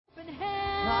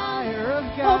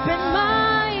open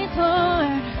minds,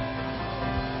 Lord.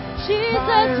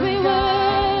 Jesus, we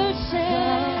worship.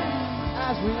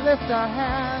 As we lift our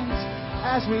hands,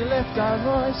 as we lift our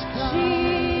voice,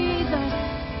 Jesus.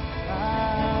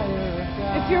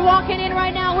 If you're walking in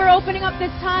right now, we're opening up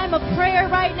this time of prayer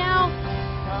right now.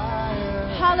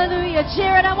 Hallelujah.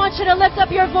 Jared, I want you to lift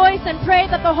up your voice and pray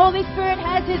that the Holy Spirit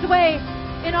has His way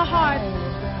in our hearts.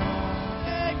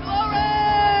 Hey,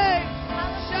 glory!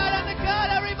 Shout out to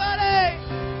God, everybody!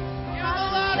 Give Him a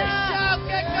louder shout.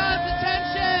 Get God's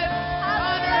attention.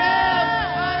 Honor Him.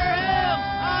 Honor Him.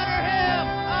 Honor Him.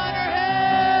 Honor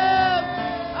Him.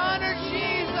 Honor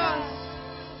Jesus.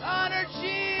 Honor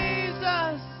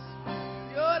Jesus.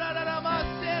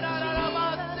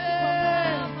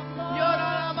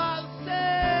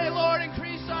 Lord,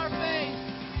 increase our faith.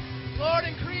 Lord,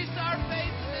 increase our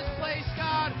faith in this place,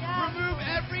 God. Remove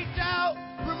every doubt.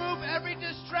 Remove every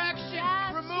distraction.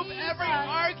 Remove every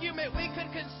argument we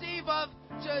could conceive of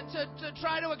to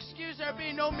try to excuse there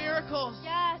being no miracles.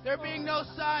 There being no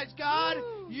signs. God,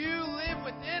 you live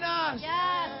within us.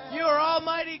 You are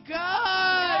Almighty God.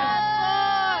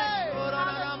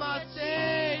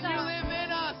 You live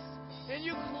in us. And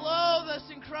you clothe us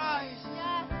in Christ.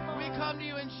 We come to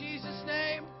you in Jesus'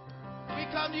 name. We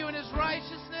come to you in His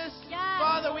righteousness.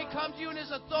 Father, we come to you in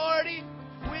His authority.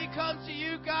 We come to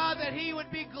you, God, that He would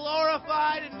be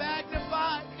glorified and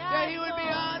magnified, that He would be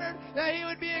honored, that He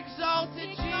would be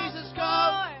exalted. Jesus,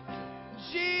 come.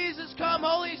 Jesus, come.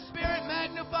 Holy Spirit,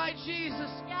 magnify Jesus.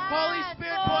 Holy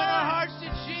Spirit, point our hearts to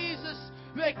Jesus.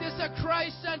 Make this a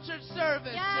Christ-centered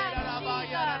service.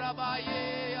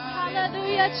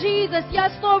 Hallelujah, Jesus.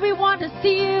 Yes, Lord, we want to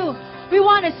see you. We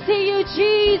want to see you,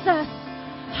 Jesus.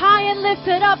 High and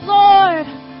lifted up, Lord.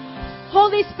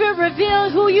 Holy Spirit, reveal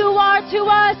who you are to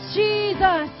us,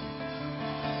 Jesus.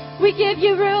 We give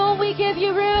you room. We give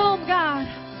you room, God.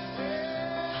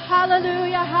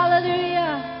 Hallelujah,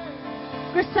 hallelujah.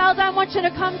 Griselda, I want you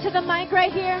to come to the mic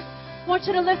right here. I want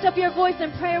you to lift up your voice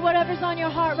and pray whatever's on your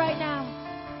heart right now.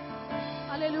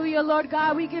 Hallelujah, Lord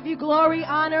God. We give you glory,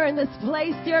 honor in this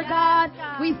place, dear God.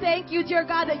 We thank you, dear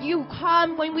God, that you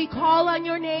come when we call on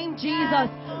your name, Jesus.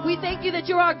 We thank you that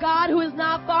you're our God who is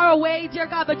not far away, dear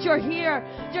God, but you're here.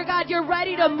 Dear God, you're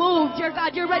ready to move. Dear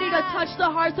God, you're ready to touch the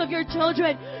hearts of your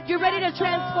children. You're ready to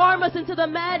transform us into the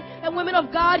men and women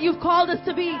of God you've called us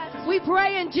to be. We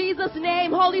pray in Jesus'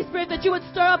 name, Holy Spirit, that you would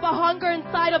stir up a hunger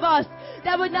inside of us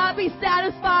that would not be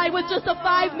satisfied with just a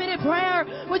 5-minute prayer,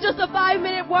 with just a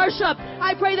 5-minute worship.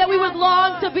 I pray that we would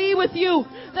long to be with you,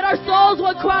 that our souls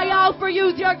would cry out for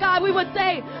you, dear God. We would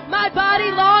say, my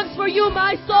body longs for you,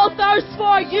 my soul thirsts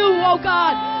for you, oh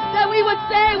God. That we would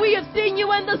say, we have seen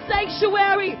you in the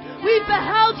sanctuary. We've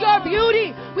beheld your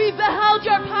beauty. We've beheld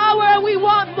your power, and we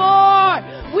want more.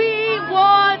 We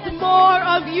want more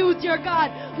of you, dear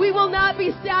God. We will not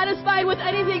be satisfied with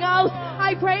anything else.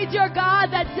 I pray, dear God,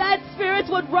 that dead spirits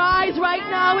would rise right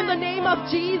now in the name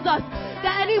of Jesus.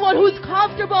 That anyone who's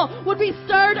comfortable would be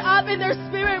stirred up in their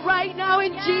spirit right now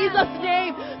in Jesus'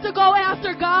 name to go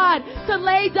after God, to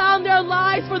lay down their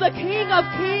lives for the King of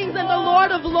Kings and the Lord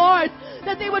of Lords.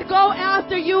 That they would go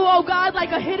after you, oh God, like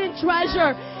a hidden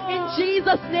treasure in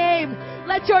Jesus' name.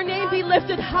 Let your name be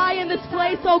lifted high in this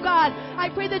place, oh God. I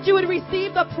pray that you would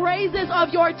receive the praises of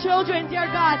your children, dear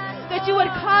God. That you would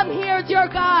come here, dear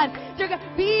God. Dear God,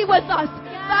 be with us.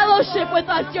 Fellowship with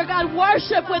us, dear God.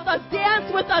 Worship with us. Dance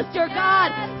with us, dear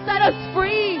God. Set us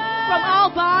free from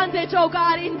all bondage, oh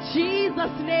God. In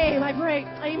Jesus' name, I pray.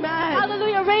 Amen.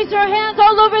 Hallelujah. Raise your hands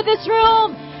all over this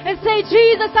room and say,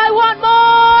 Jesus, I want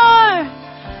more.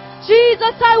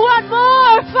 Jesus, I want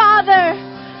more, Father.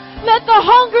 Let the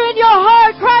hunger in your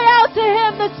heart cry out to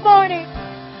Him this morning.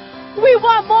 We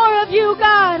want more of you,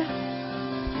 God.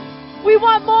 We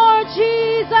want more,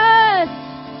 Jesus.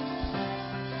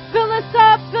 Fill us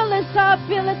up, fill us up,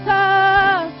 fill us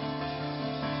up.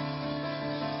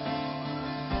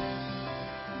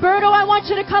 Berto, I want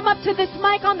you to come up to this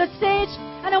mic on the stage,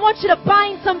 and I want you to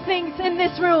bind some things in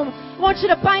this room. I want you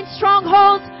to bind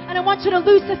strongholds, and I want you to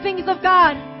loose the things of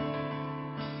God.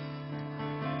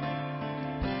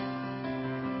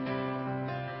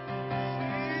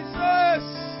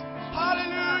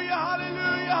 Hallelujah,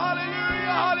 hallelujah,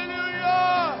 hallelujah,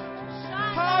 hallelujah.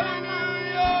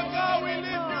 Hallelujah, God, we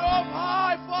lift you up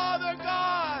high, Father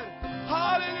God.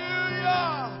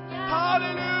 Hallelujah,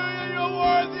 hallelujah, you're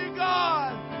worthy,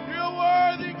 God. You're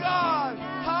worthy, God.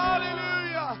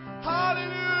 Hallelujah,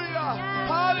 hallelujah,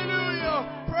 hallelujah.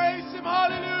 Praise Him,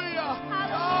 hallelujah.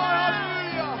 Oh,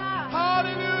 hallelujah.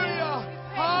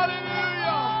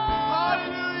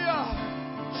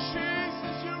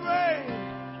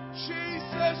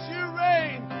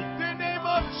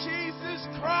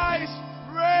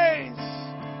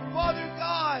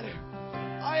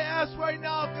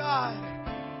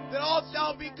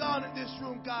 gone in this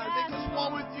room, God. Make us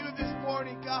one with you this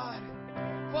morning, God.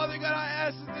 Father God, I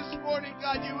ask that this morning,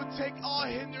 God, you would take all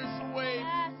hindrance away,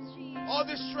 all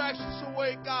distractions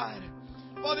away, God.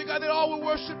 Father God, that all will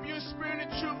worship you in spirit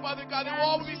and truth, Father God. That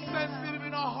all will be sensitive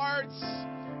in our hearts,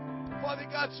 Father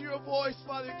God, to your voice,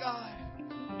 Father God.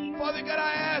 Father God,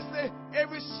 I ask that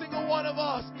every single one of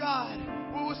us, God,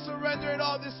 we will surrender it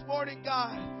all this morning,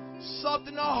 God.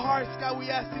 Soften our hearts, God, we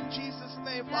ask in Jesus'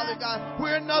 name, Father God. We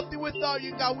are nothing without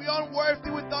you, God. We are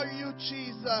unworthy without you,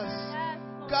 Jesus.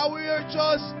 God, we are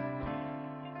just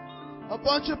a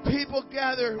bunch of people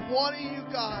gathered, wanting you,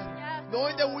 God,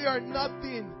 knowing that we are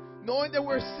nothing, knowing that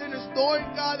we're sinners, knowing,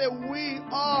 God, that we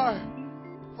are,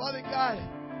 Father God,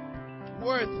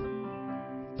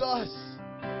 worth dust.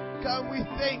 God, we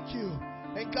thank you.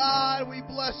 And God, we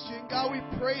bless you. And God, we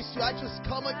praise you. I just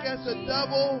come against the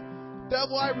devil.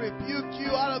 Devil, I rebuke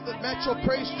you out of the Metro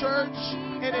Praise Church.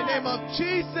 In the name of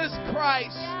Jesus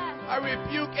Christ. I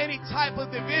rebuke any type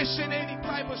of division, any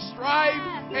type of strife,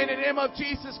 in the name of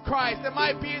Jesus Christ. That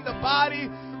might be in the body,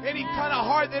 any kind of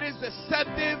heart that is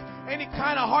deceptive, any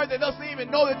kind of heart that doesn't even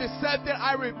know they're deceptive.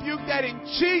 I rebuke that in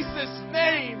Jesus'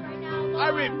 name. I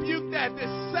rebuke that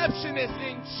deceptionist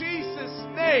in Jesus'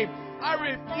 name. I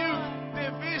rebuke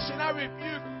division. I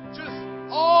rebuke just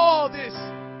all this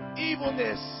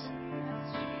evilness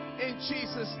in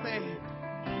Jesus' name.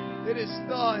 It is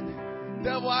done.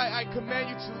 Devil, I command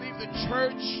you to leave the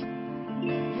church.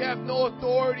 You have no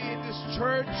authority in this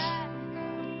church.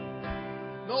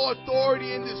 No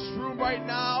authority in this room right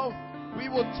now. We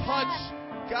will touch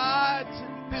God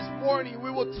this morning.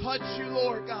 We will touch you,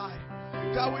 Lord God.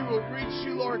 God, we will reach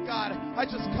you, Lord God. I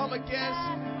just come against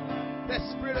that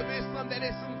spirit of Islam, that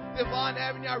Islam divine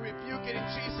avenue. I rebuke it in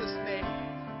Jesus' name.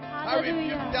 I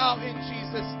rebuke doubt in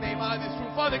Jesus' name out of this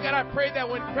room. Father God, I pray that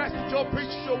when Pastor Joe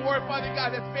preaches your word, Father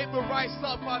God, that faith will rise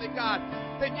up, Father God.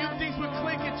 That new things will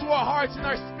clink into our hearts and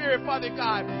our spirit, Father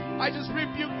God. I just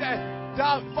rebuke that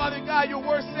doubt. Father God, your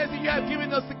word says that you have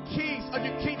given us the keys of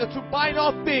your kingdom to bind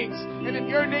all things. And in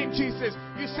your name, Jesus,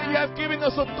 you say you have given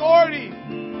us authority.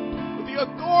 The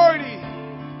authority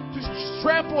to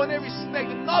trample on every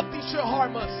snake. And nothing shall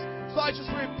harm us. So I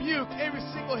just rebuke every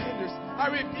single hindrance.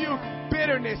 I rebuke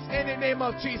bitterness in the name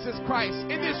of Jesus Christ.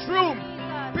 In this room,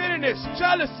 bitterness,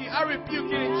 jealousy, I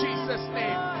rebuke it in Jesus'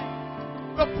 name.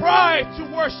 The pride to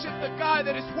worship the God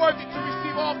that is worthy to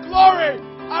receive all glory,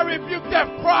 I rebuke that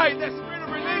pride, that spirit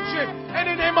of religion,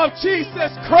 in the name of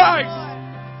Jesus Christ.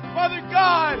 Father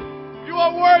God, you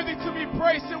are worthy to be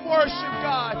praised and worshiped,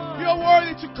 God. You are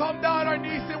worthy to come down on our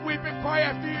knees and weep and cry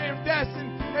after you and dance and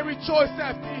rejoice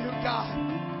after you, God.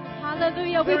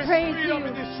 Hallelujah. We praise you.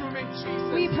 In this room in Jesus.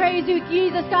 We praise you,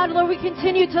 Jesus, God, Lord. We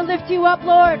continue to lift you up,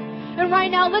 Lord. And right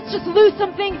now, let's just loose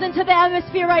some things into the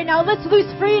atmosphere right now. Let's loose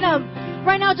freedom.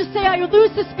 Right now, just say, I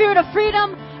loose the spirit of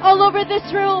freedom all over this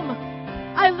room.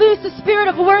 I loose the spirit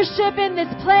of worship in this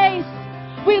place.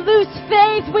 We lose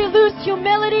faith. We lose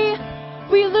humility.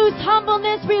 We lose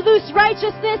humbleness. We lose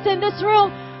righteousness in this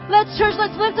room. Let's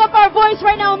lift up our voice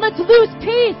right now and let's lose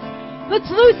peace. Let's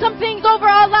lose some things over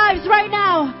our lives right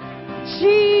now.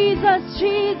 Jesus,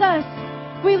 Jesus.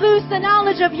 We lose the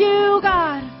knowledge of you,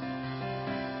 God.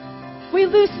 We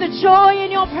lose the joy in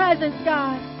your presence,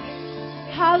 God.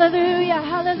 Hallelujah,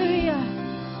 hallelujah.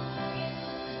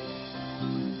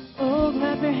 Oh,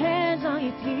 clap your hands on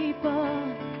you people.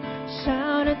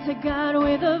 Shout it to God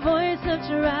with a voice of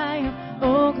triumph.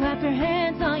 Oh, clap your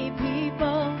hands on you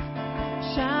people.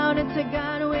 Shout it to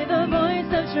God with a voice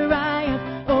of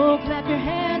triumph. Oh, clap your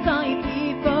hands on you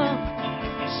people.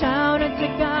 Shout it to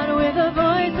God with a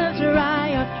voice of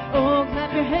triumph. Oh, clap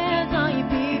your hands on you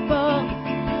people.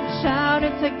 Shout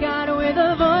it to God with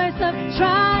a voice of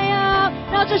triumph.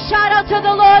 Now just shout out to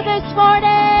the Lord this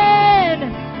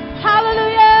morning.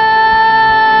 Hallelujah.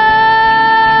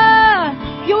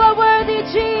 You are worthy,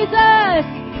 Jesus.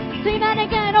 Sing that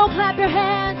again. Oh, clap your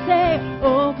hands. Say,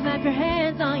 oh, clap your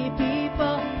hands on you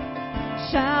people.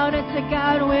 Shout it to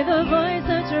God with a voice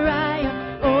of triumph.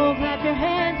 Oh, clap your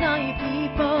hands on you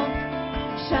people.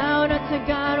 Shout out to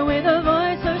God with a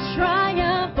voice of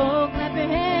triumph. Oh, clap your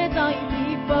hands on you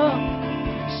people.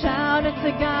 Shout out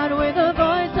to God with a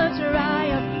voice of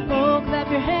triumph. Oh, clap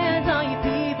your hands on you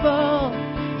people.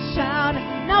 Shout.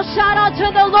 Now shout out to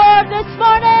the Lord this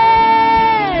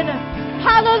morning.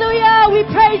 Hallelujah. We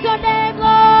praise your name,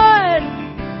 Lord.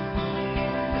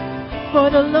 For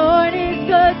the Lord is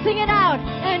good. Sing it out.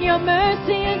 And your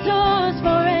mercy endures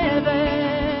forever.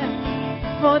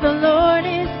 For the Lord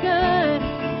is good,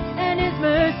 and his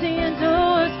mercy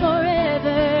endures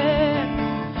forever.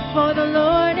 For the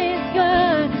Lord is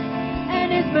good,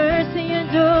 and his mercy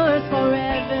endures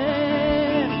forever.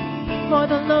 For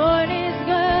the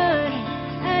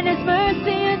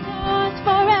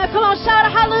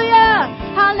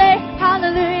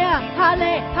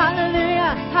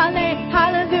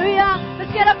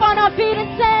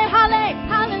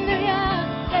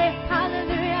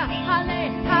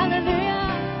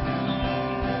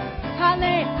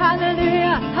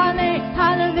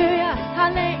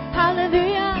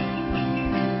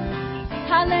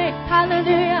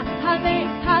hallelujah,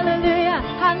 hallelujah,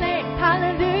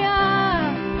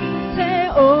 hallelujah. Say,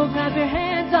 oh, clap your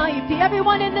hands, all you people.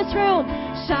 Everyone in this room,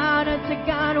 shout unto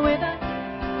God with us.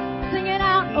 Sing it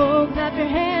out, oh, clap your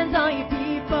hands, all you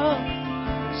people.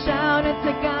 Shout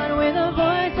unto God with a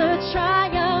voice of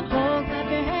triumph. Oh, clap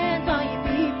your hands, all you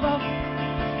people.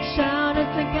 Shout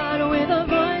unto God with a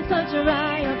voice of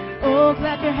triumph. Oh,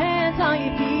 clap your hands, all you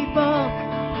people.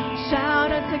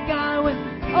 Shout unto God with...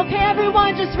 Okay,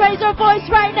 everyone, just raise your voice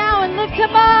right now and lift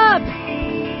him up.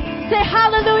 Say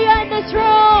hallelujah in this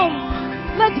room.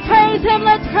 Let's praise him,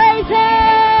 let's praise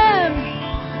him.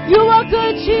 You are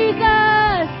good,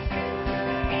 Jesus.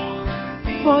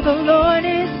 For the Lord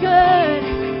is good,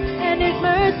 and his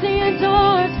mercy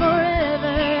endures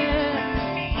forever.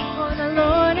 For the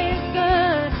Lord is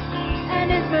good,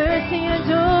 and his mercy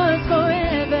endures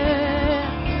forever.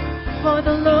 For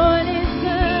the Lord is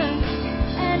good,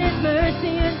 and his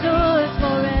mercy endures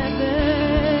forever.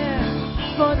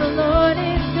 For the Lord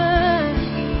is good,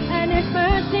 and his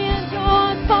mercy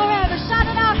endures forever. Shout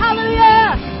it out,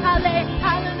 hallelujah, hallelujah,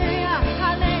 hallelujah,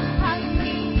 hallelujah,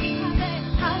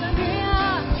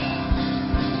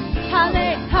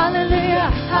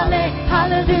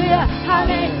 hallelujah,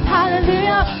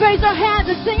 hallelujah. Raise your hands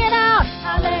and sing it out.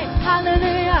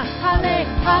 Hallelujah,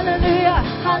 hallelujah,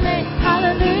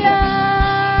 hallelujah.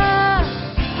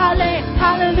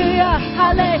 Hallelujah,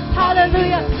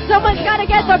 hallelujah. Someone's got to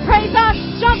get the praise on.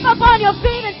 Jump up on your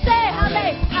feet and say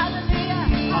hallelujah,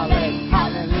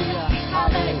 hallelujah,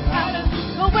 hallelujah.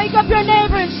 Go wake up your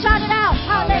neighbor and shout it out.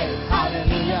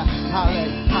 Hallelujah,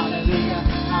 hallelujah,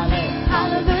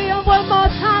 hallelujah. One more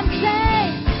time,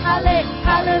 say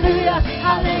hallelujah,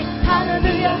 hallelujah,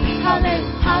 hallelujah.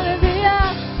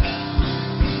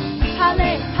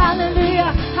 Hallelujah, hallelujah,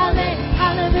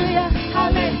 hallelujah.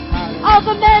 All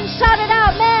the men shout it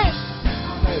out, men.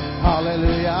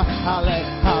 Hallelujah,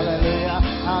 hallelujah,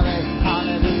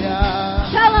 hallelujah.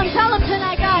 Tell them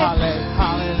tonight, guys.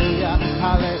 Hallelujah,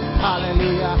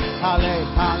 hallelujah,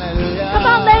 hallelujah. Come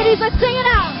on, ladies, let's sing it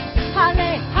out.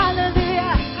 Hallelujah,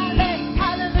 hallelujah,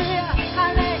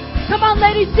 hallelujah. Come on,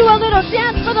 ladies, do a little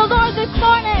dance for the Lord this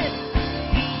morning.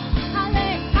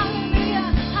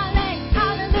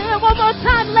 One more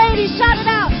time, ladies, shout it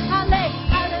out. Hallelujah,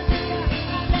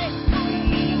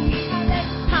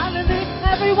 hallelujah.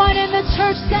 Everyone in the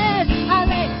church says,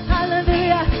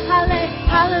 hallelujah, hallelujah,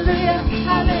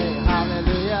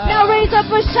 hallelujah. Now raise up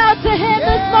a shout to him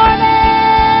this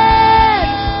morning.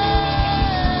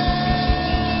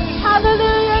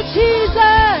 Hallelujah,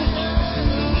 Jesus.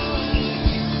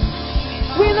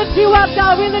 We lift you up,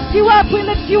 God. We lift you up. We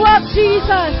lift you up,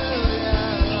 Jesus.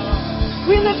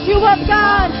 We lift you up,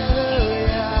 God.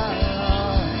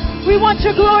 We want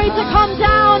your glory to come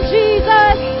down,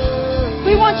 Jesus.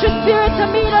 We want your spirit to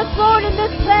meet us, Lord, in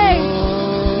this place.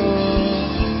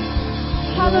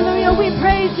 Hallelujah. We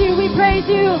praise you. We praise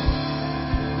you.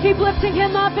 Keep lifting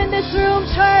him up in this room,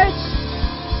 church.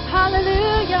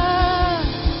 Hallelujah.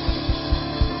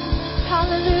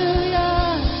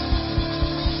 Hallelujah.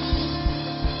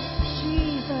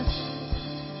 Jesus.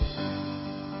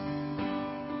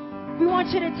 We want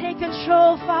you to take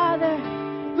control, Father.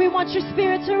 We want your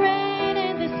spirit to reign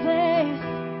in this place.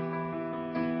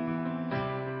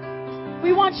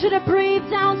 We want you to breathe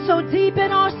down so deep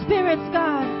in our spirits,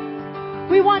 God.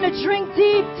 We want to drink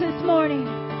deep this morning.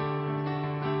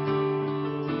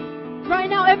 Right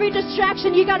now, every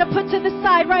distraction you got to put to the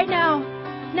side right now.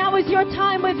 Now is your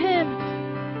time with him.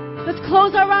 Let's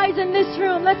close our eyes in this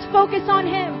room. Let's focus on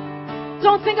him.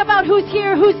 Don't think about who's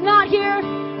here, who's not here,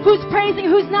 who's praising,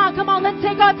 who's not. Come on, let's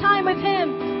take our time with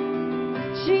him.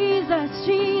 Jesus,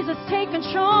 Jesus, take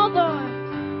control, Lord.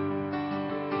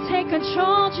 Take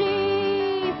control,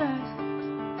 Jesus.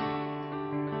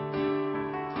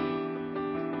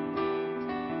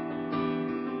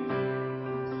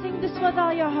 Sing this with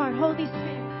all your heart, Holy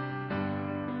Spirit.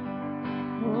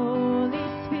 Holy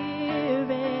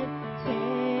Spirit,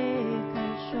 take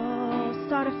control.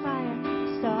 Start a fire.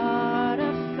 Start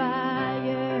a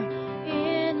fire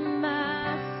in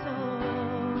my soul.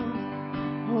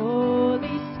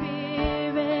 Holy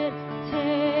Spirit,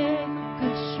 take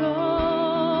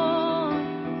control.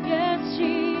 Yes,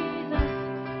 Jesus.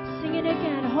 Sing it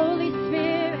again. Holy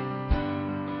Spirit.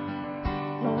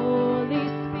 Holy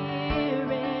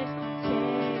Spirit,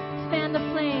 take. Fan the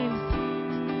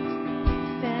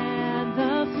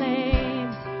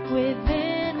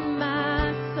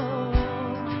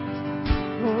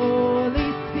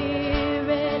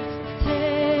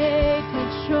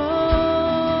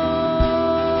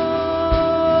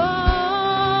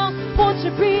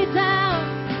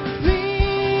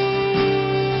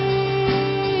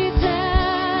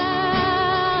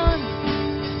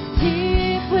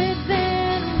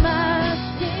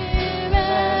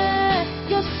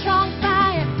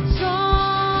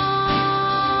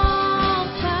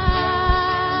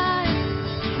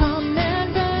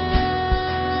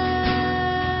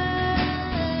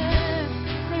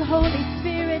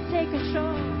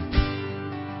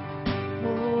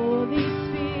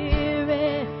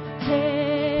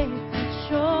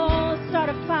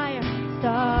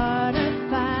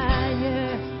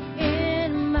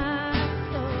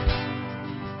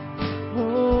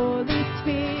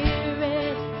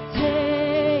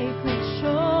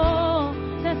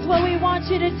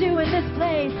in this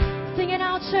place. Sing it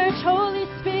out, church. Holy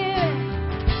Spirit.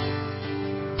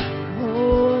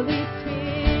 Holy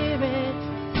Spirit,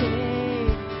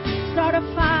 start a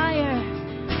fire.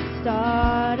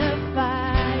 Start a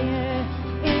fire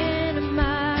in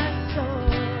my soul.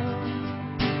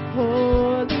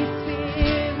 Holy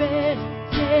Spirit,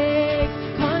 take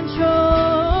control.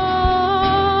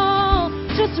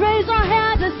 Just raise our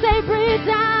hands and say, breathe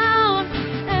down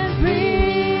and breathe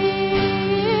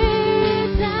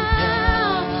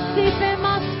down deep in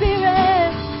my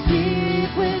spirit,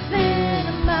 deep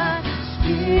within my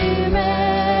spirit.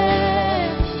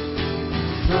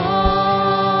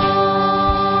 Strong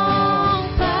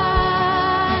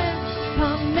fire,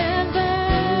 come and burn.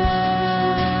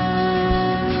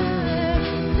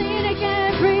 Sing it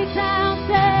again, breathe down,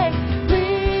 say,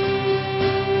 breathe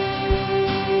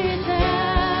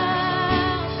down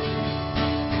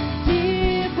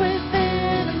deep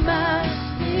within my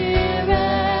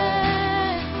spirit.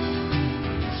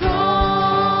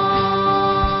 Strong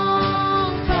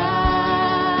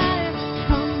fire,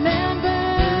 come and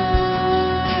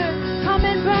burn. Come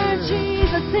and burn,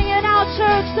 Jesus. Sing it out,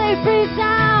 church. Say, breathe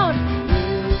down.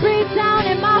 Breathe down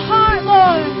in my heart,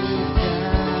 Lord.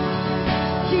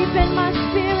 Deep in my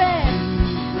spirit.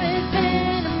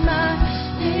 Within my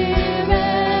spirit.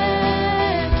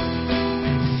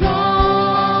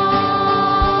 Strong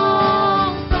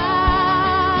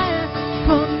fire,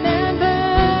 come and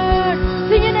burn.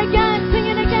 Sing it again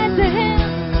to Him.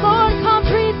 Lord, come,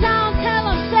 breathe down. Tell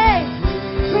Him, say,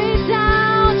 breathe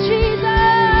down, Jesus.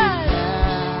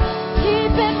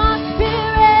 Deep in my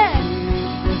spirit.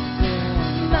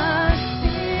 My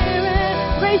spirit.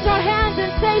 Raise your hands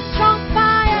and say, strong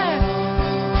fire.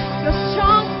 Your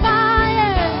strong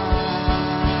fire.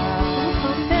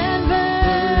 Come and burn.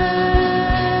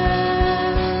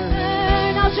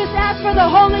 Now just ask for the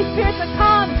Holy Spirit to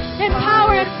come in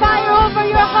power and fire over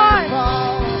your heart.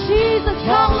 Jesus,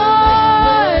 come,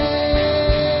 Lord.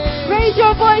 Raise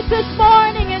your voice this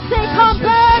morning and say, come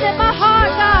burn in my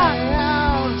heart, God.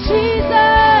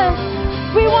 Jesus,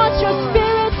 we want your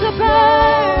spirit to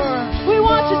burn. We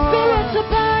want your spirit to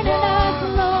burn in us,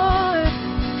 Lord.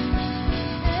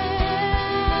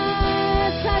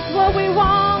 Yes, that's what we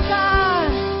want, God.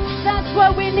 That's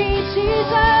what we need,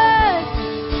 Jesus.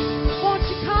 Won't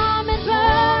you come and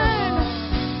burn?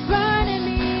 Burn in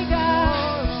me,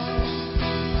 God.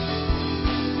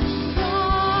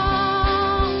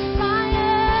 Strong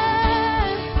fire,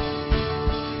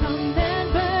 come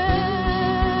and burn.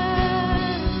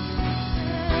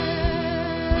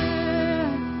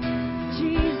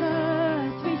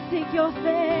 Jesus, we seek your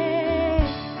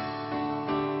face.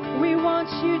 We want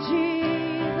you,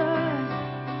 Jesus.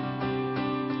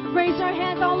 Raise our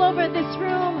hands all over this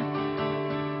room.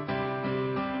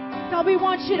 God, we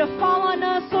want you to fall on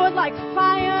us, Lord, like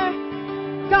fire.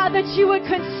 God, that you would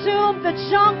consume the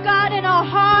junk, God, in our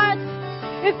hearts.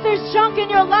 If there's junk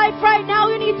in your life right now,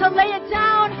 you need to lay it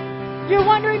down. You're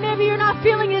wondering, maybe you're not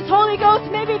feeling His Holy Ghost.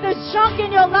 Maybe there's junk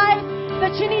in your life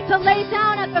that you need to lay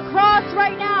down at the cross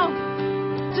right now.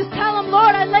 Just tell Him,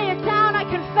 Lord, I lay it down. I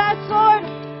confess, Lord.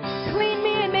 Clean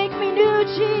me and make me new,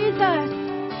 Jesus.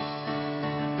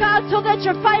 God, so that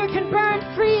your fire can burn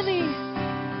freely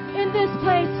in this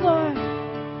place, Lord.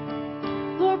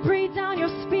 Lord, breathe down your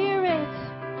spirit.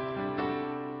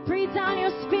 Breathe down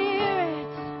your spirit.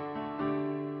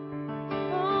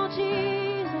 Oh,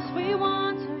 Jesus, we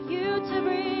want you to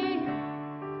breathe.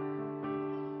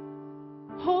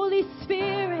 Holy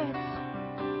Spirit.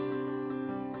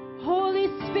 Holy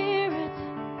Spirit.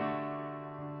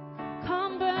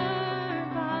 Come burn,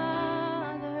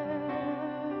 Father.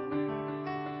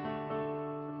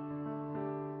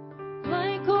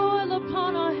 Like oil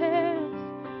upon our heads,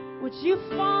 would you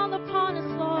fall upon us,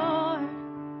 Lord?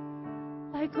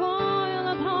 Like oil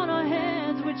upon our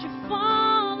heads, would you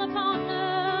fall upon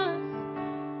us?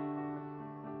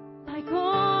 Like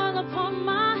oil upon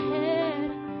my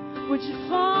head, would you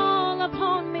fall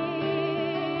upon me?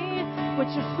 Would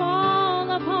you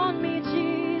fall upon me,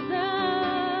 Jesus?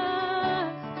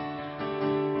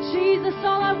 Jesus,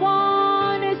 all I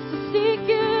want is to seek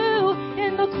you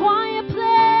in the quiet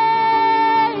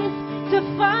place, to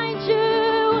find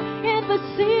you in the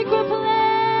secret place.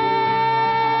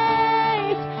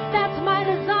 That's my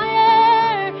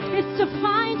desire, is to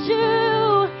find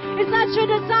you. Is that your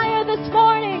desire this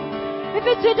morning? If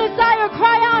it's your desire,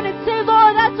 cry out and say,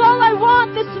 Lord, that's all I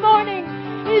want this morning,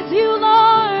 is you,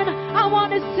 Lord. I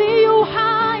want to see you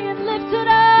high and lifted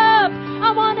up.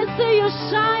 I want to see you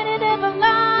shining in the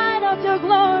light of your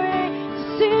glory, to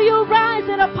see you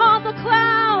rising upon the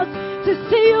clouds, to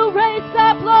see you raised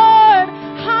up, Lord,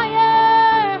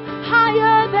 higher,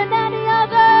 higher than any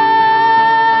other.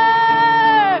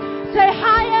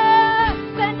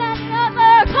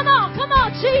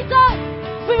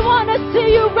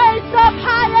 see you raised up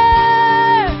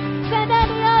higher than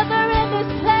any other in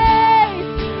this place.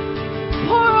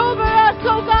 Pour over us,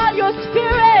 oh God, your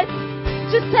Spirit.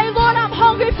 Just say, Lord, I'm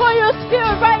hungry for your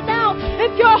Spirit right now.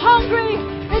 If you're hungry,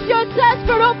 if you're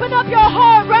desperate, open up your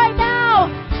heart right now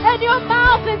and your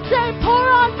mouth and say, pour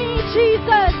on me,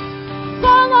 Jesus.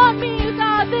 Fall on me,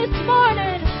 God, this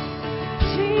morning.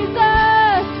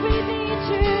 Jesus, we need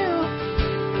you.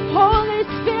 Holy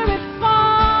Spirit,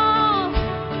 fall.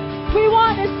 We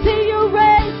want to see you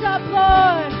raised up,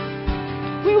 Lord.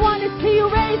 We want to see you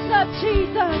raised up,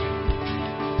 Jesus.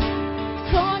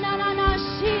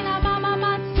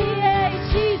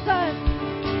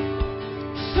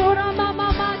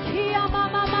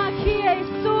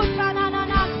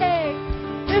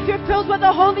 If you're filled with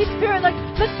the Holy Spirit,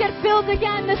 let's get filled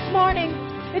again this morning.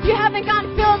 If you haven't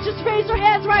gotten filled, just raise your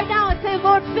hands right now and say,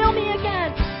 Lord, fill me again.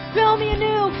 Fill me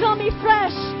anew. Fill me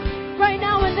fresh right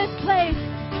now in this place.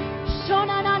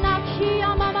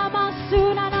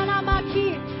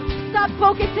 Stop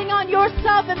focusing on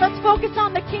yourself and let's focus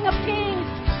on the King of Kings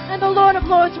and the Lord of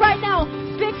Lords. Right now,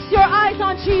 fix your eyes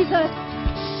on Jesus.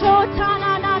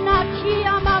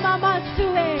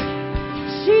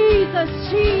 Jesus,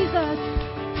 Jesus.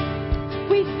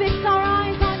 We fix our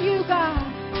eyes on you, God.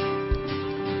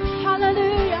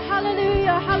 Hallelujah,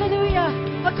 hallelujah, hallelujah.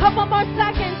 A couple more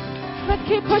seconds. Let's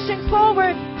keep pushing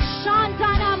forward.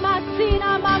 Shantana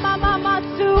Masina Mama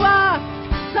Masua.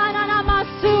 Sanana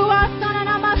Masua,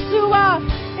 Sanana Masua.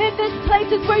 In this place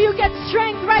is where you get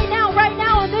strength right now,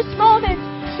 in this moment.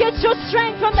 Get your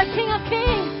strength from the King of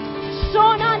Kings.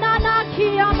 Shonana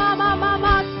Kia Mama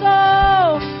Mama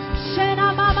So.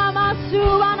 Shena Mama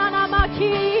Masua Nana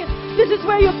Maki. This is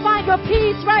where you find your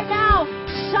peace right now.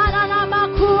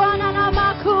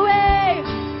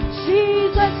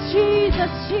 Jesus,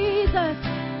 Jesus, Jesus.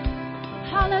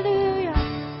 Hallelujah.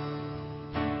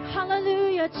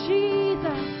 Hallelujah,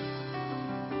 Jesus.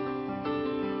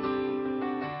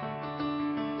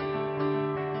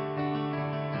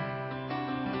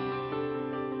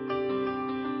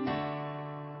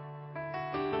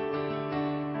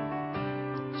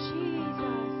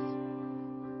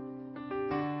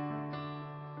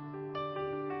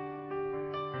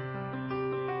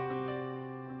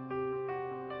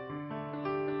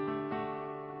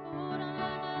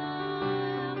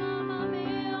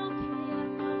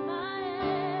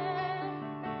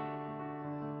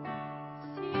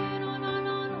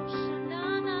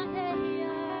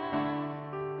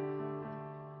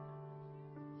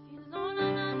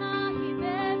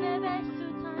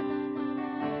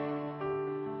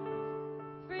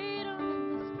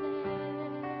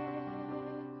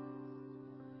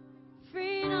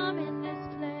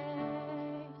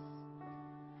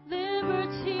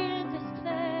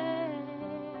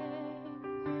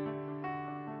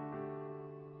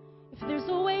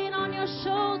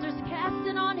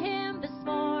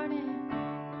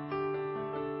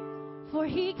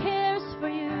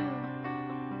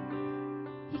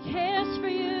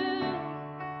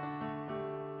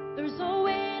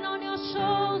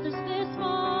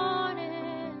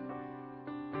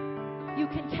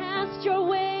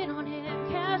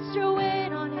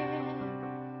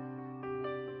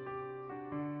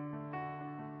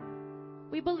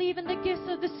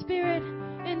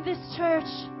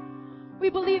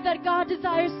 That God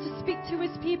desires to speak to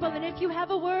His people, and if you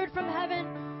have a word from heaven,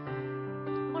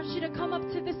 I want you to come up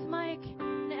to this mic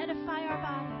and edify our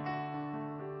bodies.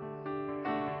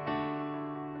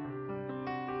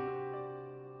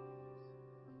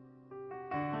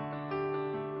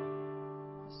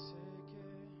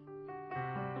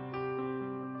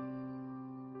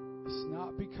 It's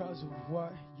not because of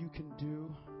what you can do,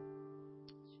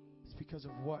 it's because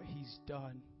of what He's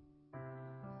done.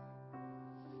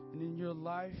 And in your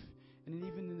life, and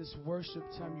even in this worship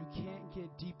time, you can't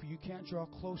get deeper. You can't draw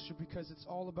closer because it's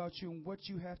all about you and what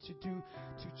you have to do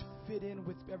to fit in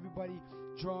with everybody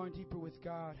drawing deeper with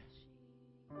God.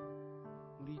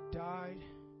 When He died,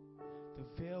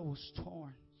 the veil was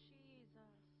torn.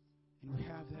 And we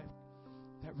have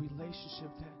that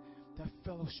relationship, that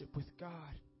fellowship with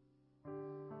God.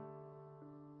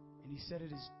 And He said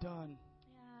it is done.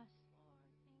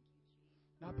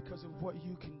 Not because of what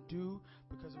you can do,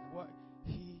 because of what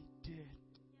He did.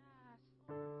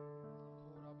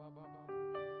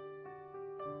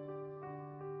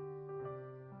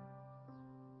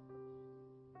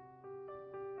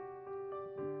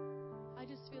 I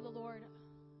just feel the Lord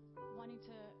wanting to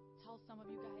tell some of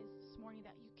you guys this morning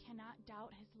that you cannot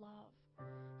doubt His love.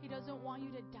 He doesn't want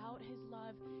you to doubt His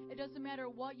love. It doesn't matter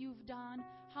what you've done,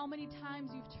 how many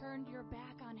times you've turned your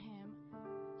back on Him.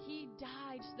 He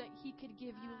died so that He could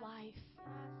give you life.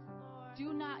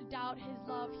 Do not doubt His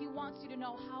love. He wants you to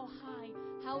know how high,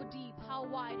 how deep, how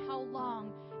wide, how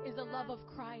long is the love of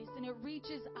Christ. And it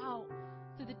reaches out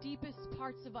to the deepest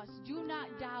parts of us. Do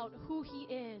not doubt who He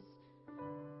is.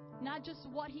 Not just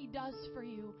what He does for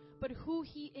you, but who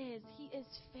He is. He is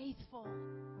faithful.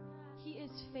 He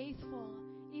is faithful,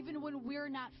 even when we're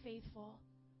not faithful.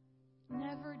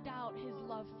 Never doubt His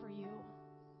love for you.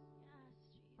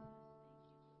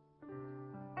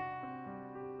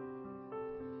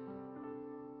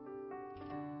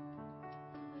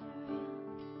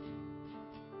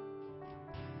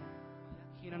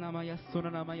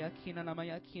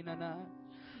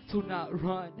 Do not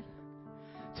run.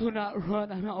 Do not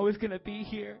run. I'm always going to be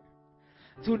here.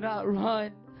 Do not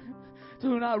run.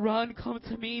 Do not run. Come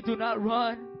to me. Do not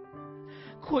run.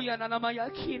 Do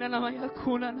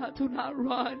not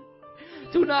run.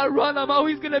 Do not run. I'm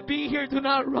always going to be here. Do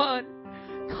not run.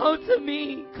 Come to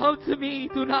me. Come to me.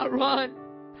 Do not run.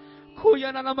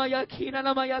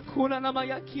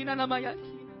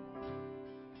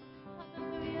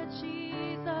 Hallelujah,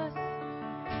 Jesus.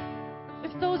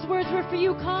 If those words were for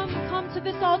you, come to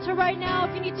this altar right now.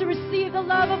 If you need to receive the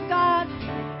love of God,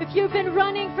 if you've been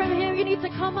running from Him, you need to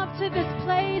come up to this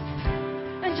place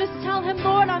and just tell Him,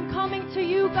 Lord, I'm coming to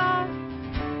you, God.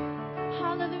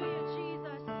 Hallelujah,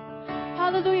 Jesus.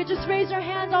 Hallelujah. Just raise your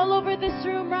hands all over this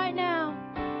room right now.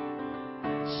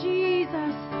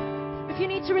 Jesus. If you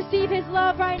need to receive His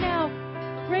love right now,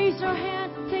 raise your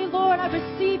hands and say, Lord, I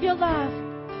receive your love.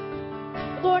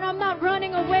 Lord, I'm not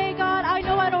running away, God. I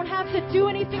know I don't have to do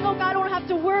anything, oh God. I don't have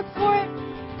to work for it.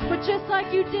 But just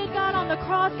like you did, God, on the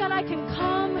cross, God, I can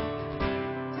come.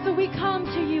 So we come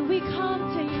to you. We come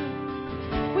to you.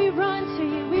 We run to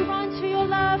you. We run to your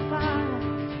love, Father.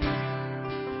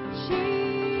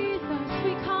 Jesus,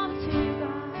 we come to you,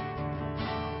 God.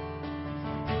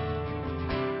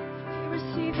 We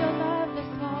receive your love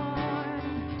this morning.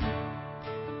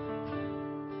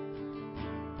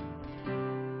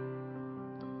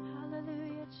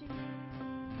 Hallelujah, Jesus.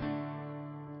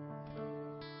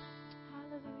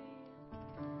 Hallelujah.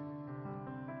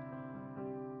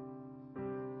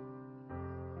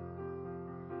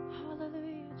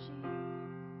 Hallelujah, Jesus.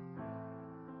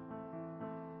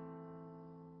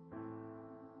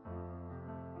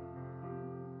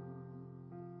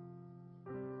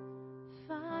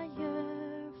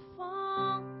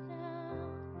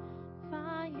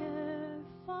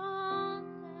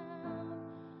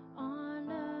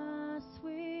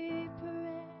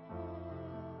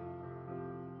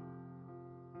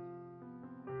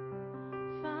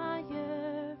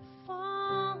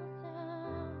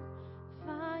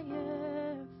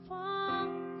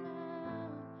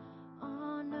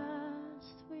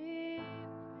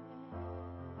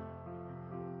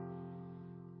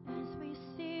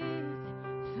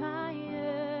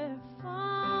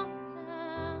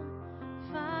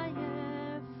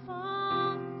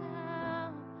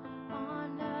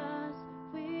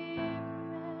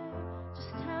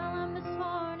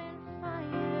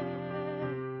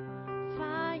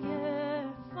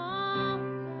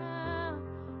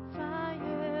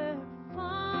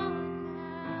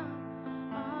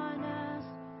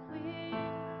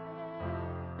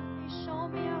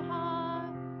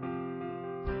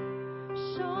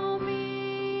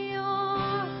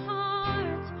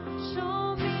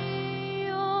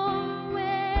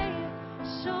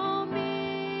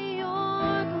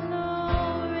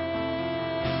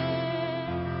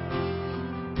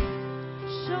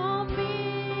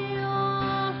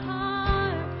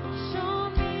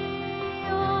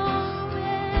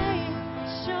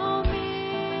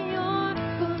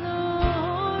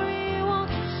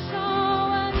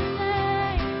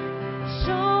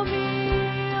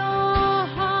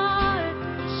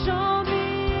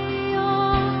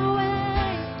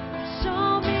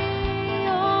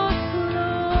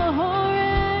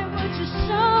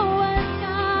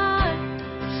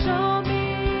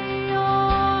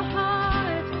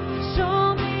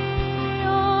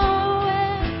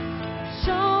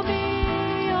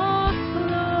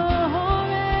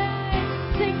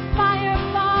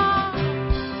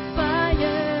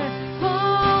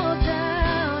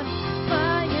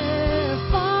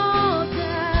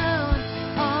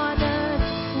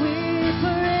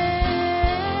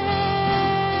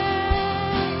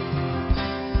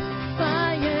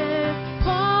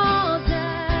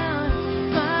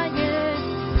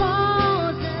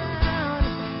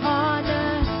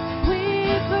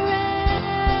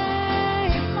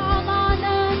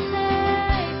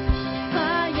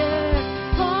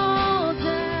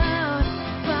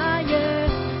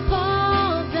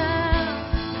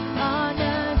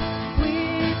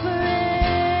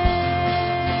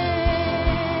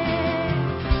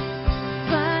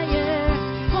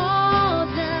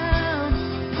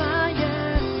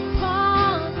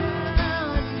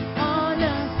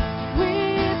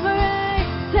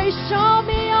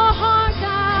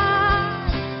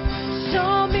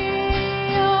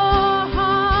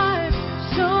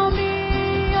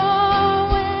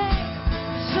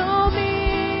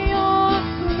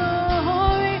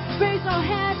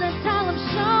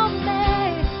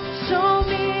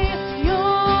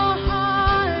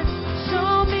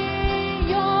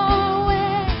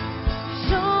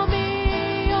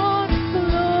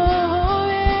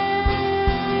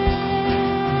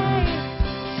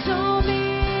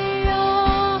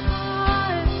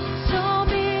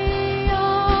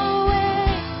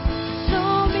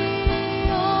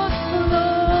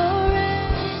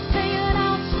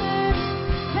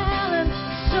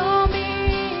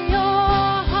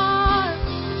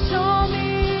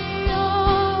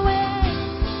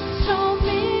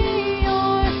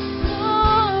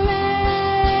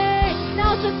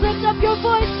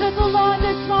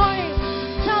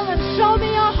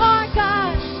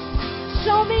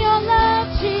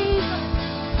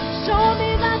 Show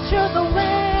me that you're the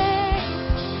way,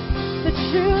 the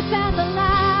truth and the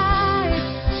light.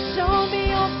 Show me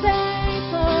your face,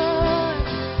 Lord.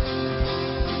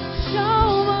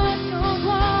 Show us your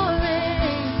glory.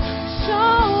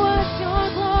 Show us your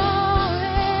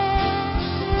glory.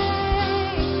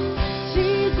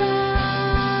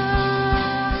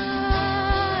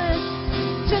 Jesus.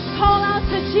 Just call out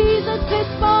to Jesus this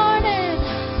morning.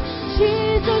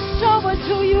 Jesus, show us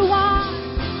who you are.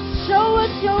 Show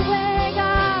us your way,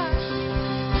 God.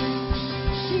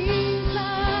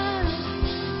 Jesus.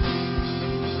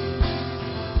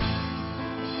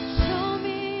 Show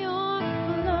me your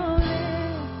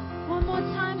glory. One more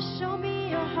time, show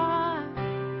me your heart.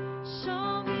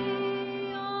 Show me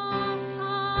your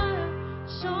heart.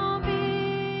 Show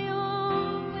me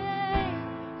your way.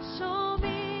 Show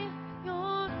me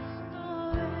your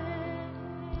glory.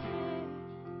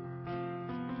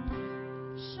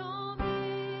 Show me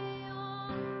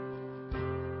your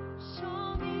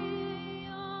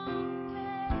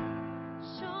way.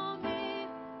 Show me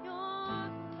your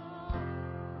glory.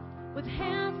 With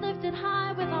hands lifted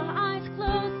high, with our eyes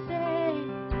closed, say,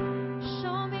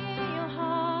 show me your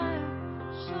heart.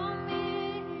 Show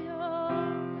me your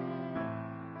way.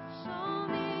 Show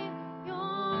me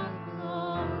your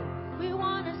glory. We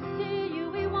want to see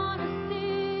you. We want to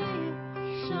see you.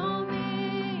 Show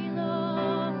me,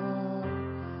 Lord.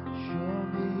 Show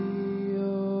me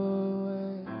your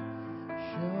way.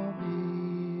 Show me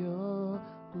your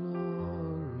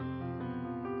glory.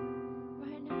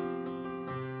 Right now.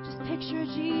 Just picture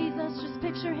Jesus. Just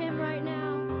picture him right now.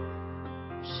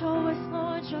 Show us,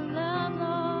 Lord, your love,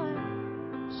 Lord.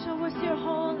 Show us your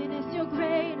holiness, your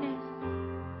greatness.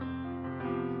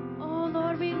 Oh,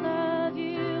 Lord, we love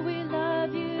you. We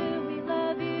love you. We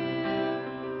love you.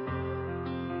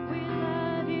 We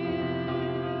love you.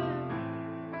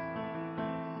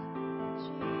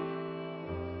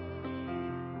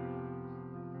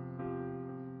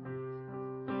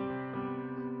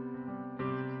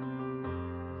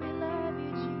 We love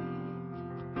you, Jesus.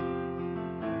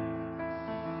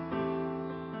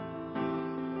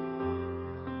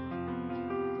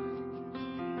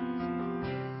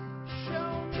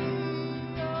 Show me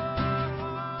your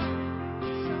heart.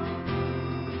 Show me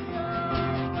your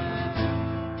way.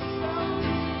 Show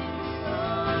me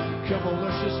your. Come on,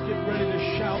 let's just get ready to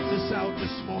shout this out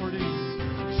this morning.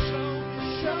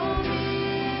 Show me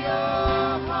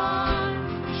your heart.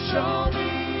 Show me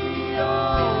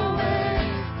your way.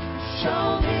 Show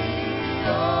me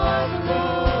your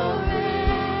glory.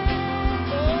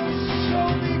 Oh, show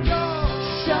me God.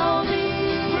 Show me.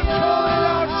 We're calling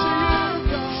out to you,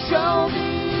 God. Show me.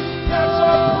 That's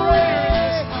our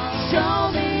prayer. Show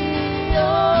me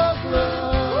your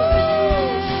glory.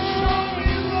 Show me,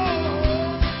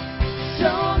 Lord.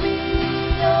 Show me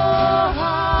your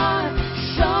heart.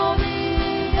 Show me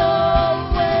your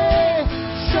way.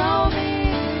 Show me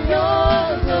your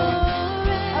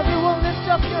glory. Everyone lift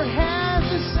up your hands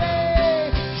and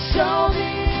say, show me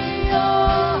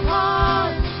your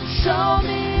heart. Show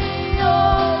me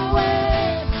your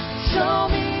way. Show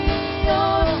me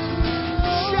your.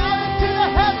 Shout it to the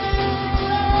heavens.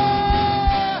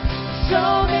 Declare.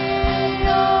 Show me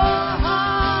your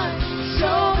heart.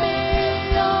 Show me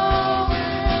your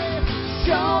way.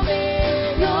 Show me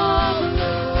your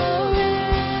glory.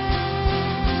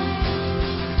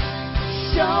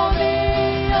 Show me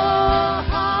your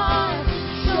heart.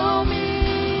 Show me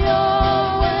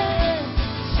your way.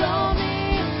 Show me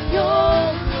your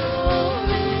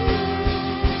glory.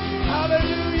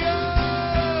 Hallelujah.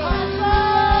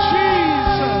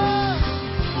 Jesus.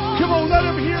 Come on, let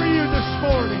him hear you this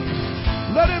morning.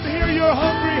 Let him hear your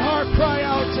hungry heart cry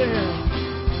out to him.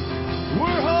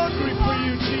 We're hungry for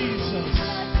you, Jesus.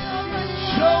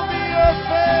 Show me your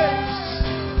face.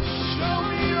 Show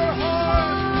me your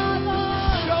heart.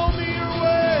 Show me your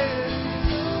way.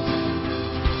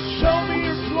 Show me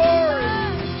your glory.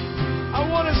 I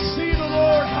want to see the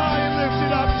Lord high and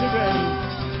lifted up today,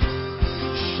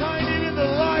 shining in the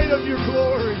light of your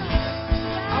glory.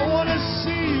 I want to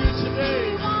see you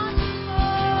today,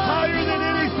 higher than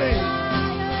anything,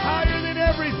 higher than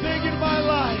everything in my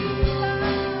life.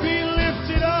 Be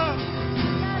lifted up.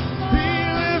 Be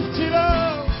lifted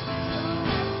up.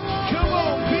 Come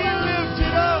on, be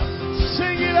lifted up.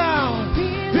 Sing it out. Be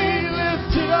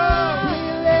lifted up. Be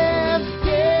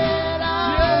lifted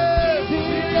up. Yes. Be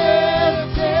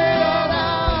lifted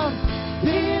up.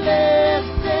 Be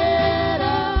lifted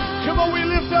up. Come on, we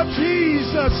lift up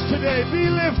Jesus today. Be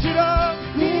lifted up.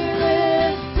 Be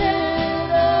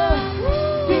lifted up.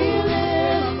 Be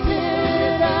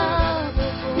lifted up.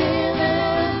 Be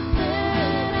lifted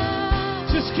up.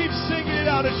 Just keep singing it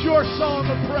out. It's your song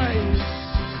of praise.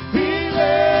 Be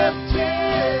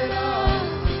lifted up.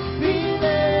 Be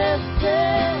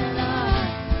lifted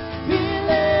up. Be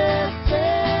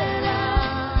lifted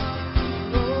up.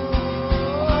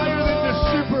 Oh, higher than the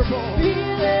Super Bowl.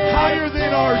 Higher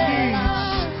than our needs.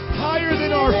 Higher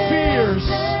than our fears.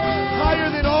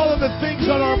 Higher than all of the things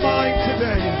on our mind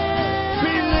today.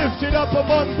 Be lifted up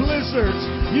among blizzards.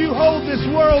 You hold this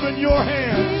world in your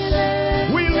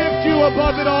hands. We lift you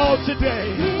above it all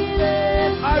today.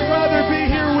 I'd rather be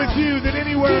here with you than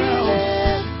anywhere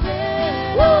else.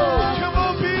 Woo! Come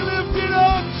on, be lifted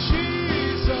up,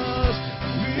 Jesus.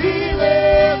 Be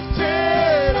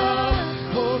lifted up.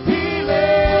 Oh, be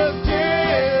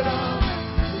lifted up.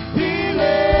 Be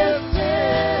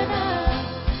lifted up.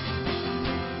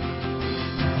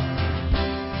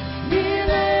 Be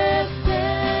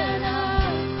lifted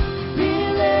up. Be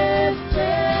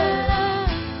lifted up.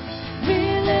 Be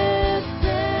lifted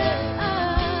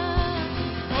up.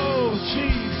 Oh,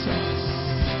 Jesus.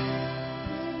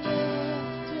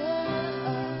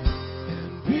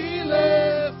 And be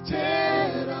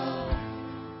lifted up.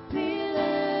 Be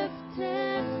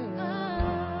lifted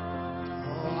up.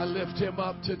 Oh, I lift him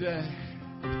up today.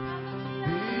 Be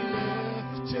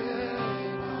lifted up.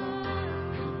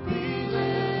 Be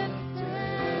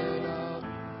lifted up.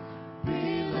 Be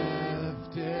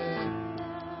lifted.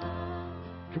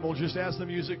 Come on, just as the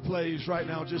music plays right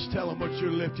now, just tell him what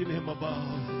you're lifting him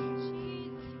above.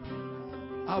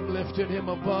 I'm lifting him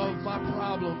above my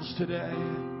problems today.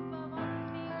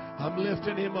 I'm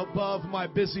lifting him above my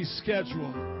busy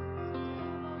schedule.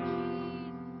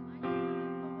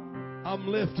 I'm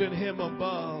lifting him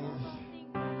above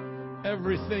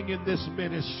everything in this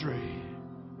ministry.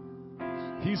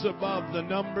 He's above the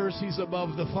numbers. He's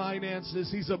above the finances.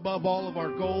 He's above all of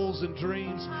our goals and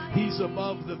dreams. He's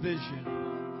above the vision.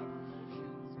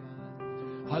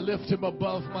 I lift him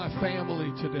above my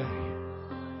family today.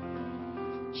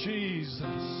 Jesus,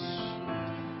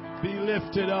 be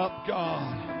lifted up,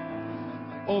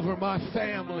 God, over my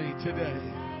family today.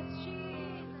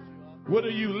 What are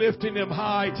you lifting him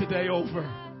high today over?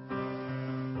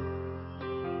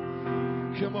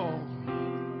 Come on.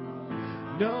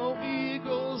 No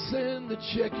eagles in the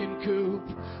chicken coop.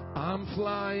 I'm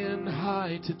flying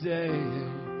high today.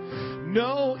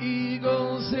 No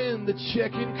eagles in the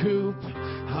chicken coop.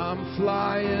 I'm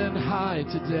flying high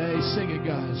today. Sing it,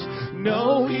 guys.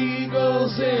 No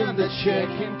eagles in the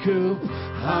chicken coop.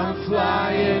 I'm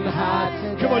flying high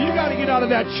today. Come on, you got to get out of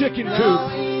that chicken coop.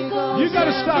 You got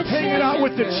to stop hanging out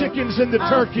with the chickens and the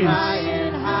turkeys.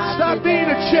 Stop being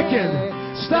a chicken.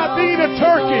 Stop being a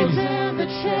turkey.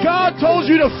 God told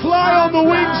you to fly on the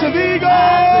wings of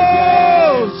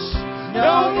eagles.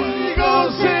 No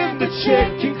eagles in the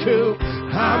chicken coop.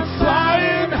 I'm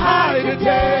flying high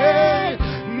today.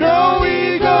 No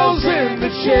eagles in the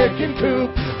chicken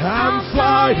coop. I'm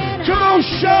flying. Come on,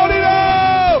 shout it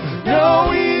out.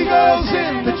 No eagles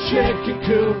in the chicken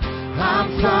coop. I'm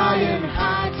flying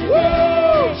high today.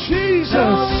 Whoa, Jesus.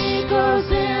 No eagles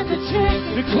in the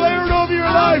chicken coop. Declare it over your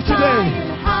life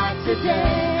today.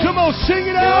 Come on, sing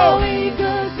it out. No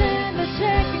eagles in the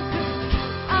chicken coop.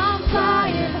 I'm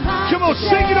flying high. Come on,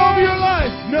 sing it over your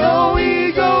life. No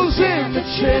eagles in the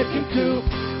chicken coop.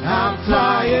 I'm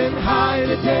flying high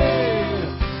today.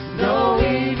 No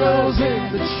eagles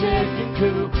in the chicken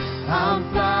coop. I'm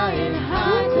flying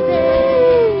high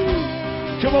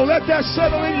today. Come on, let that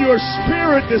settle in your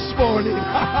spirit this morning.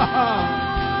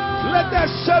 Let that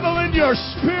settle in your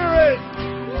spirit.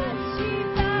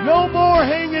 No more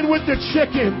hanging with the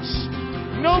chickens.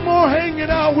 No more hanging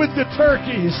out with the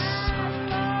turkeys.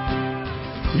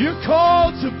 You're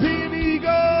called to be an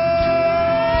eagle.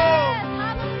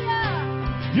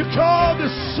 You're called to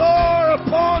soar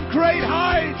upon great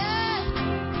heights.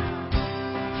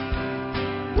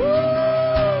 Woo!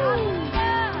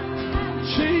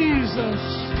 Jesus.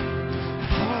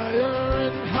 Higher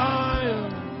and higher.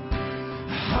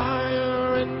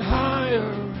 Higher and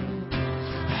higher.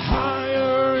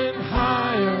 Higher and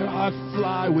higher. I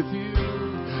fly with you.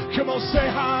 Come on, say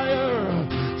higher.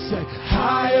 Say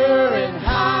higher and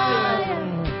higher.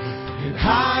 And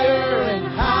higher and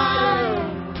higher.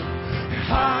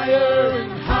 Higher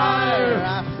and higher,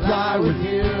 I fly with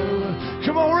you.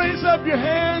 Come on, raise up your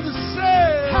hands and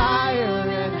say, higher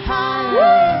and higher.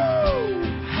 Woo!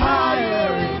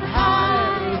 Higher and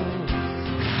higher.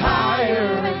 Higher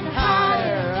and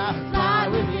higher, I fly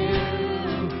with you.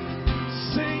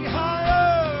 Sing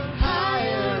higher.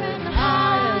 Higher and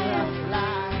higher, I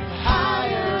fly.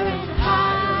 Higher and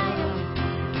higher.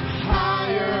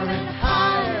 Higher and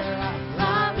higher, I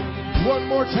fly with you. One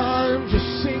more time, just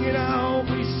sing it out.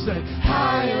 Say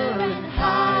higher and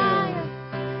higher,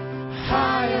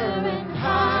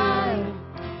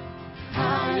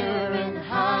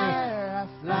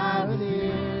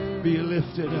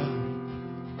 lifted up.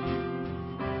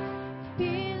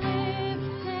 Be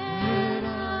lifted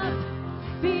up.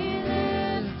 Be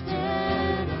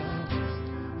lifted up.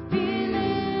 Be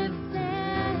lifted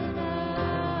up.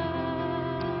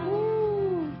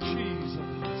 Ooh.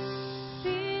 Jesus.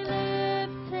 Be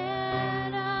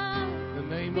lifted up. The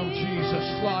name of Jesus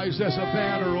flies as a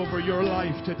banner over your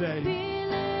life today.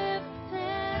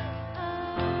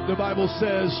 The Bible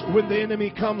says when the enemy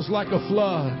comes like a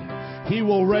flood, He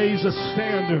will raise a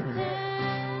standard.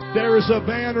 There is a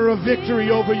banner of victory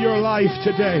over your life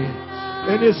today.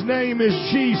 And His name is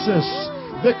Jesus,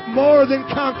 the more than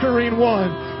conquering one,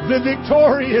 the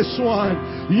victorious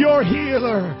one, your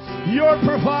healer, your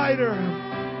provider.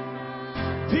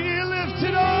 Be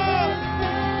lifted up.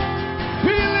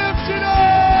 Be lifted up.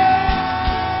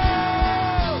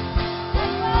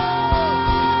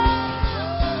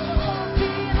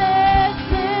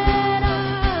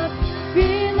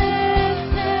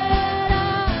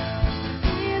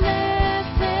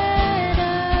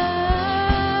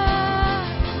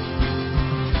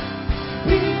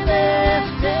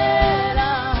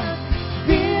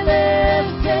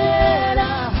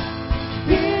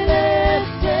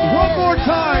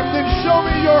 Time, then show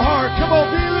me your heart. Come on,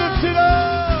 be lifted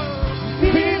up. Be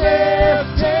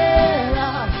lifted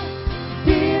up.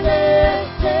 Be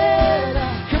lifted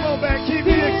up. Come on, man, keep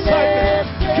the excitement.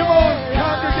 Come on,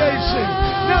 congregation.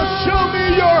 Now show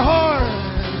me your heart.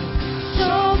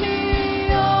 Show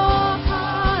me your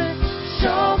heart.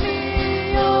 Show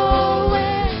me your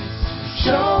ways.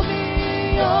 Show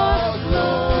me your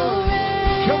glory.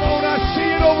 Come on, I see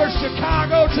it over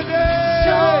Chicago today.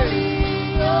 Show me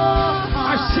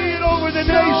I see it over the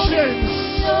nations.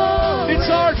 It's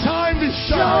our time to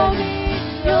shine.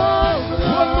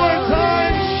 One more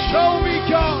time, show me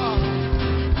God.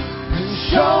 And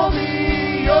show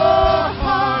me your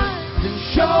heart. And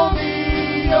show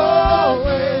me your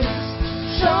ways.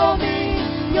 Show me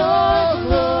your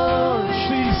glory.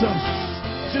 Jesus,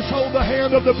 just hold the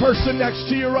hand of the person next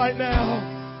to you right now.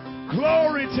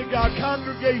 Glory to God.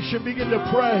 Congregation, begin to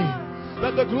pray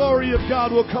that the glory of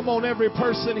God will come on every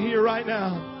person here right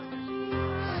now.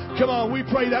 Come on, we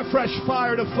pray that fresh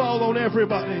fire to fall on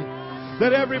everybody.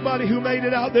 That everybody who made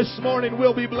it out this morning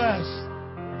will be blessed.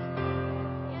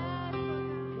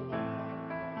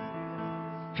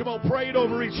 Come on, pray it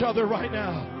over each other right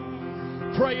now.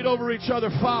 Pray it over each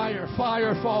other. Fire,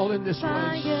 fire fall in this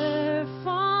place.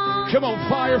 Come on,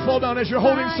 fire fall down as you're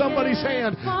holding somebody's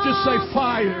hand. Just say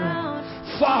fire,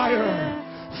 fire,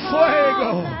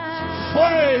 fuego.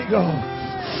 Fuego,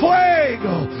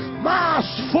 fuego, más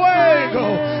fuego,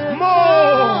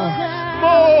 more.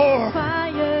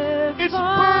 It's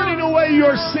burning away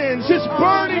your sins. It's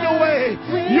burning away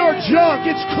your junk.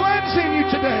 It's cleansing you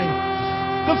today.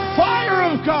 The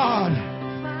fire of God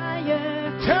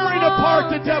tearing apart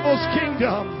the devil's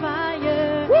kingdom.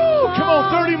 Woo! Come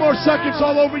on, 30 more seconds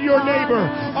all over your neighbor,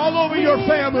 all over your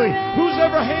family,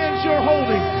 whosever hands you're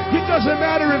holding. It doesn't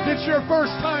matter if it's your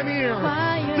first time here.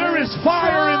 There is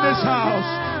fire in this house.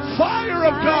 Fire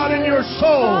of God in your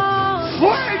soul.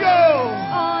 Fuego!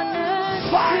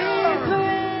 Fire!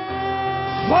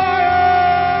 Fire!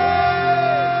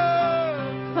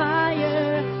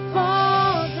 Fire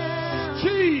fall down.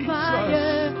 Jesus!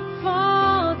 Fire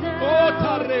fall down.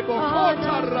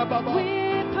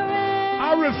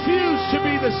 I refuse to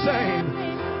be the same.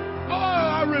 Oh,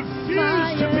 I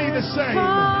refuse to be the same.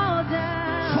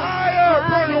 Fire,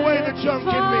 burn away the junk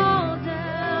in me.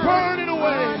 Burn it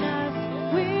away.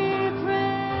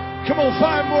 Come on,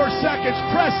 5 more seconds.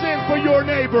 Press in for your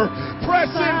neighbor.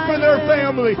 Press in for their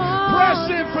family.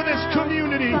 Press in for this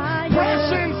community.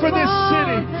 Press in for this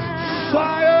city.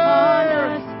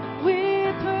 Fire.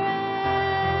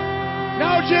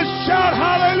 Now just shout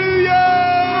hallelujah.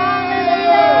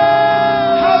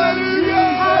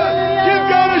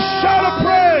 Shout of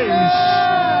praise,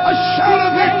 a shout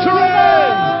of victory.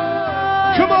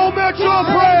 Come on, Metro,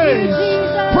 praise.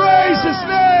 Praise His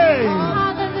name.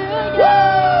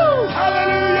 Woo!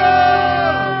 Hallelujah.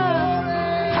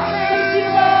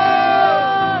 Hallelujah.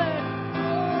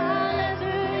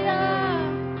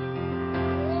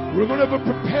 We're going to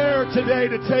prepare today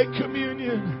to take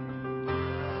communion.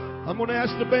 I'm going to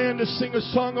ask the band to sing a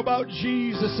song about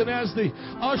Jesus, and as the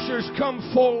ushers come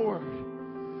forward,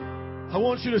 I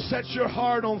want you to set your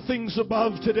heart on things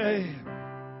above today.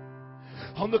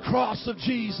 On the cross of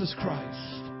Jesus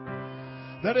Christ.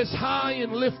 That is high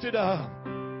and lifted up.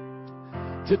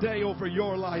 Today over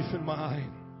your life and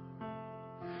mine.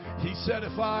 He said,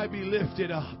 if I be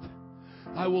lifted up,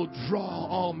 I will draw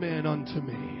all men unto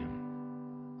me.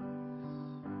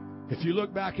 If you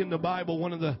look back in the Bible,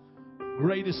 one of the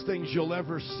greatest things you'll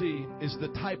ever see is the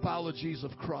typologies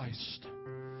of Christ.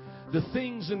 The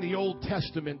things in the Old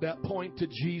Testament that point to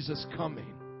Jesus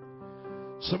coming.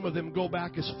 Some of them go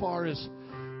back as far as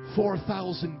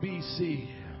 4000 BC.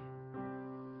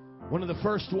 One of the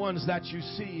first ones that you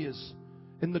see is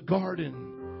in the garden.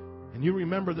 And you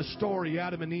remember the story,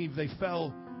 Adam and Eve, they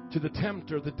fell to the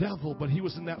tempter, the devil, but he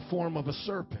was in that form of a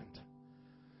serpent.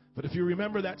 But if you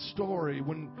remember that story,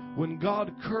 when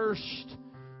God cursed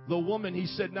the woman, he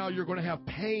said, now you're going to have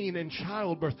pain in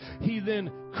childbirth. He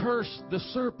then cursed the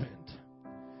serpent.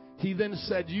 He then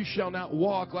said, you shall not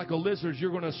walk like a lizard.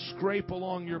 You're going to scrape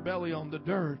along your belly on the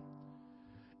dirt.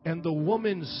 And the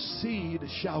woman's seed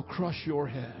shall crush your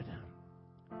head.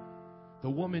 The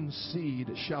woman's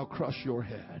seed shall crush your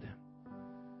head.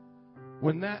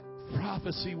 When that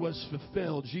prophecy was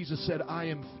fulfilled, Jesus said,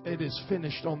 it is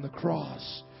finished on the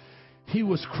cross. He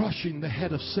was crushing the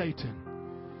head of Satan.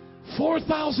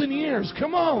 4,000 years,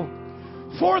 come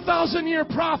on. 4,000-year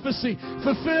prophecy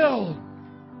fulfilled.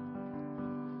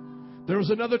 There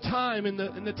was another time in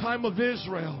the time of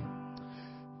Israel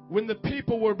when the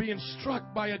people were being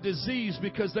struck by a disease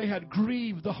because they had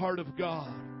grieved the heart of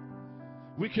God.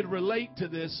 We could relate to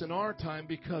this in our time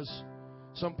because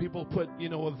some people put,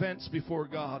 events before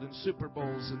God and Super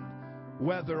Bowls and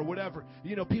weather or whatever.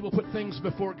 People put things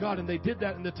before God, and they did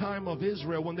that in the time of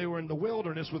Israel when they were in the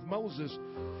wilderness with Moses.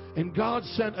 And God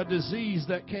sent a disease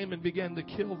that came and began to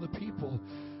kill the people.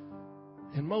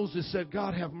 And Moses said,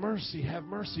 God, have mercy,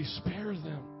 spare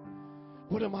them.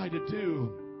 What am I to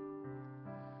do?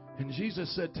 And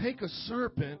Jesus said, take a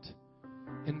serpent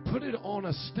and put it on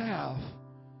a staff,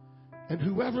 and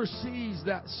whoever sees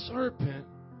that serpent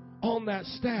on that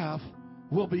staff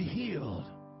will be healed.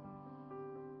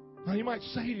 Now you might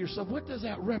say to yourself, what does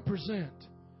that represent?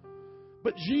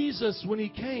 But Jesus, when he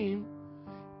came,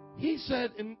 he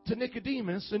said to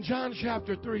Nicodemus in John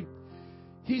chapter 3,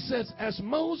 he says, as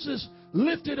Moses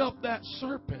lifted up that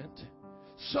serpent,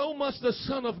 so must the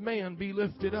Son of Man be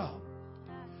lifted up.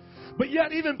 But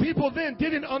yet even people then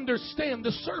didn't understand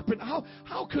the serpent.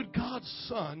 How could God's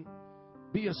Son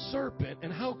be a serpent?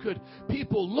 And how could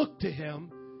people look to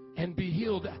him and be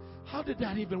healed? How did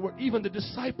that even work? Even the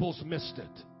disciples missed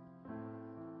it.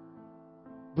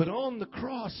 But on the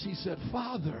cross, he said,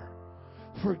 Father,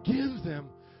 forgive them,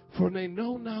 for they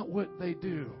know not what they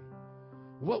do.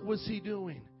 What was he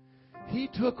doing? He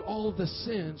took all the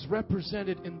sins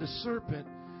represented in the serpent,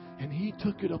 and he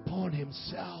took it upon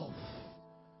himself.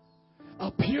 A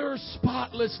pure,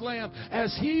 spotless lamb.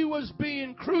 As he was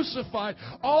being crucified,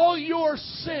 all your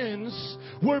sins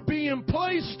were being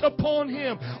placed upon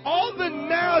him. All the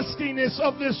nastiness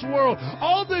of this world,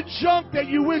 all the junk that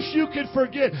you wish you could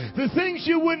forget, the things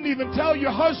you wouldn't even tell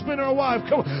your husband or wife,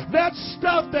 come on, that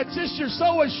stuff that just you're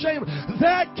so ashamed,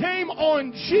 that came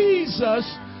on Jesus.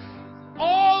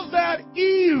 All that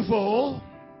evil,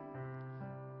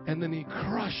 and then he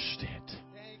crushed it.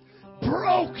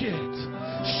 Broke it,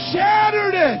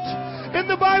 shattered it. And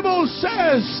the Bible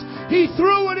says he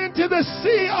threw it into the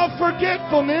sea of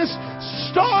forgetfulness,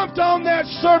 stomped on that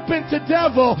serpent to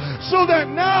devil, so that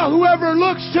now whoever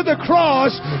looks to the cross,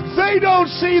 they don't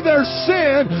see their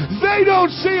sin, they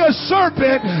don't see a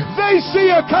serpent, they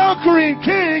see a conquering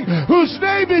king whose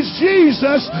name is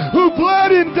Jesus, who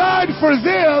bled and died for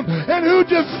them, and who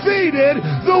defeated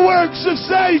the works of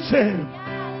Satan.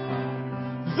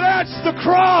 That's the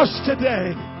cross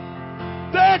today.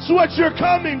 That's what you're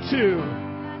coming to.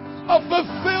 A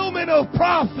fulfillment of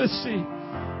prophecy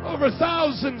over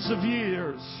thousands of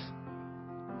years.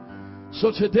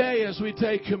 So today, as we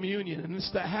take communion, and it's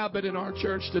the habit in our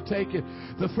church to take it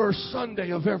the first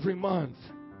Sunday of every month,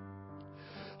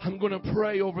 I'm going to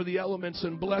pray over the elements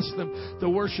and bless them. The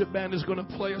worship band is going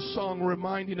to play a song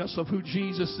reminding us of who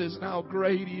Jesus is and how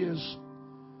great he is.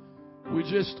 We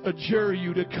just adjure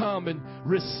you to come and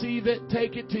receive it,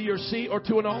 take it to your seat or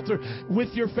to an altar with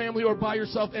your family or by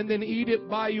yourself, and then eat it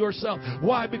by yourself.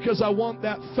 Why? Because I want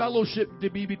that fellowship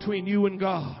to be between you and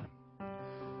God.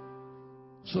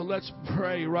 So let's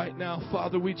pray right now.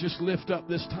 Father, we just lift up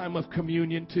this time of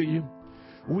communion to you.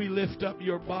 We lift up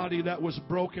your body that was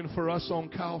broken for us on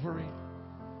Calvary,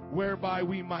 whereby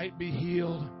we might be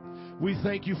healed. We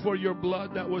thank you for your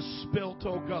blood that was spilt,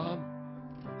 oh God,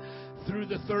 through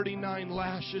the 39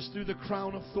 lashes, through the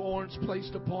crown of thorns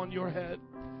placed upon your head.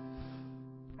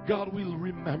 God, we'll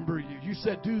remember you. You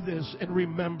said, do this in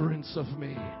remembrance of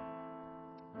me.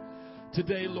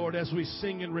 Today, Lord, as we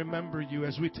sing and remember you,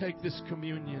 as we take this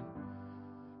communion,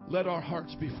 let our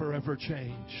hearts be forever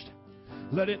changed.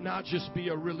 Let it not just be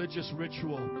a religious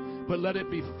ritual, but let it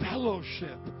be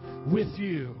fellowship with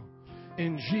you.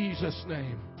 In Jesus'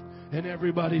 name. And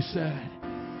everybody said,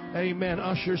 Amen.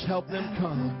 Ushers, help them At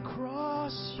come. the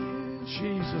cross you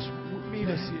Jesus, meet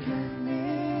us here. beckon me.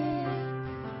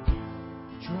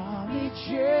 Draw me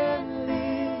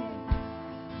gently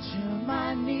to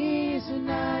my knees,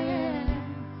 and I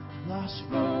am lost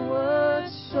for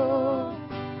words, so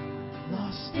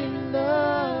lost in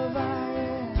love. I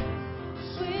am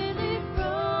sweetly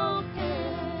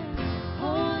broken,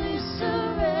 wholly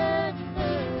surrendered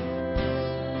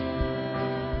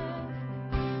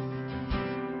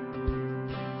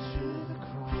to the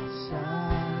cross I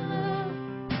love,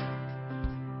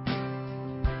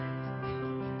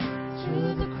 to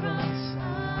the cross I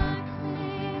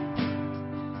cling.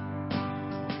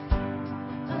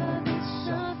 Of its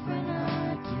suffering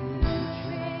I do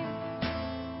drink,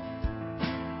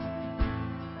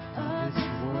 of its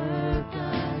work I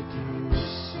do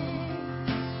sing.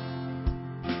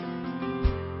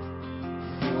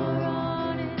 For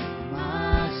on it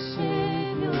my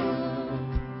Savior,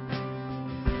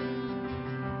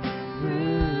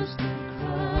 bruised and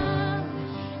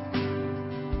crushed,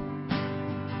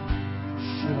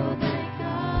 showed that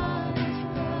God is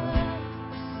love,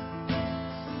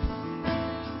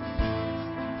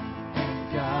 and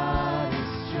God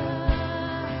is just.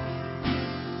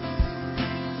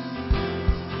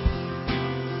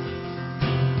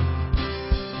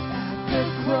 At the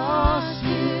cross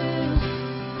you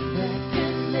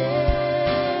beckon me,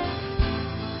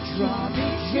 draw me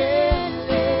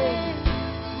gently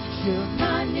to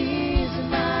my knees,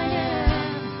 and I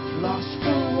am lost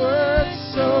for words,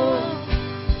 so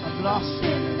I'm lost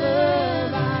in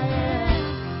love. I am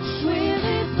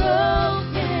sweetly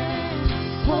broken,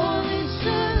 wholly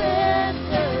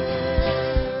surrendered.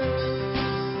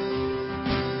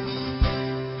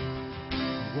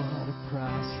 What a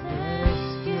priceless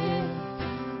gift,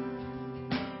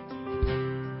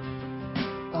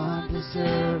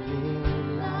 undeserved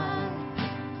life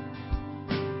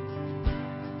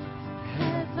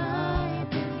have I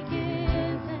been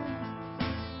given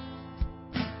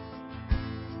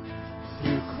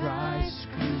through Christ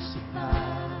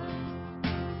crucified.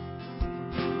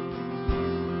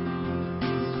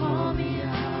 Call me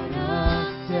out of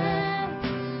death,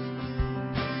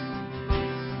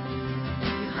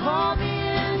 you call me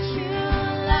into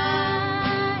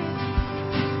life,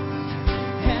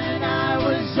 and I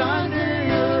was under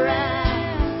your wrath.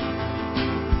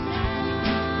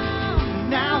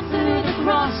 Now through the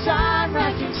cross I'm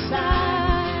reconciled.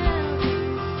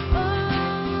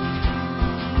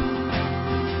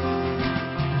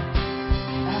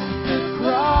 At the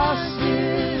cross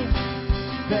you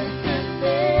beckon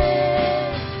me,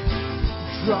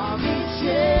 draw me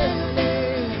gently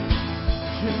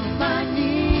to my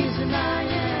knees, and I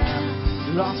am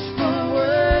lost for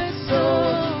words, so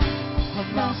I'm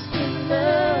lost in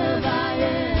love. I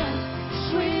am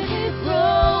sweetly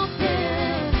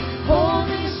broken,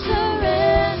 wholly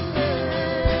surrendered.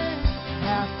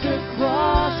 At the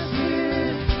cross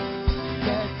you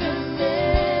beckon me,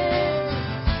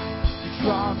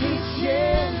 draw me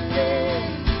gently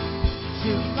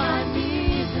to my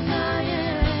knees, and I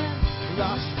am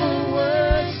lost for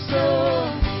words, so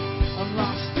I'm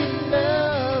lost in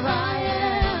love. I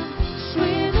am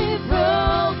sweetly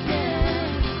broken,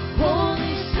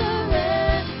 wholly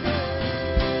surrendered.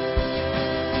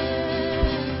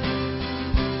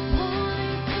 Wholly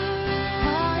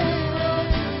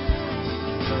surrendered.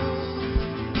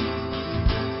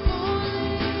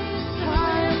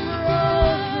 I am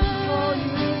broken for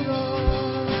you,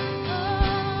 Lord.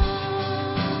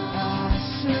 I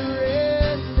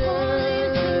surrender.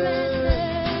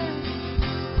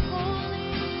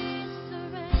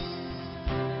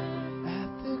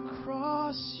 At the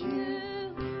cross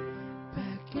you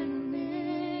beckon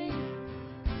me,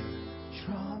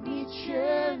 draw me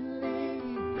gently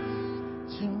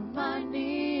to my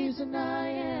knees, and I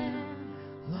am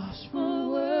lost for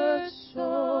words,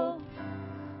 so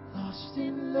lost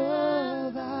in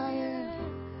love. I am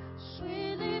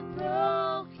sweetly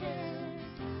broken,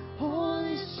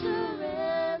 wholly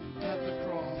surrendered. At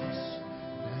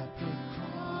the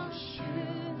cross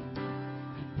you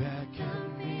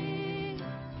beckon me,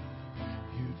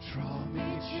 you draw me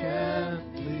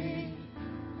gently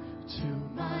to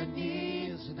my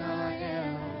knees, and I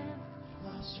am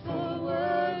lost for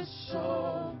words,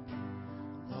 so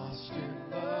lost in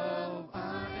love.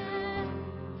 I am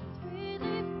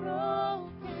sweetly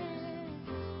broken,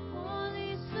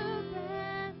 wholly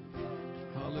surrendered.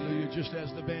 Hallelujah. Just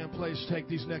as the band plays, take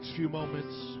these next few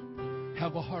moments.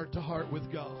 Have a heart-to-heart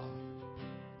with God.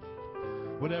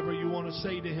 Whatever you want to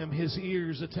say to Him, His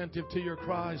ears attentive to your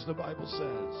cries, the Bible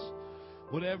says.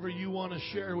 Whatever you want to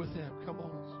share with Him, come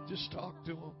on, just talk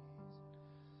to Him.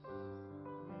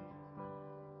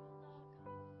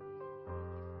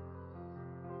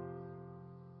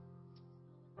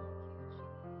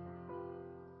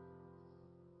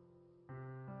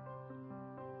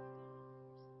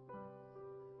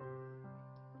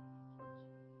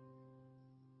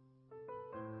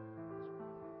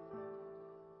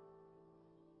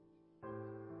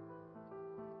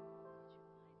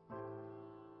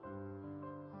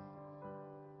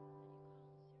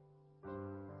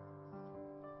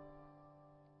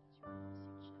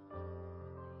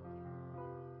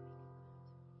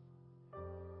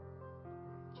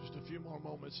 few more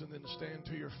moments and then stand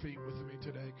to your feet with me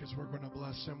today, because we're going to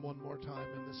bless Him one more time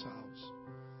in this house.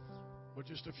 But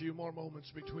just a few more moments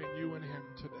between you and Him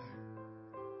today.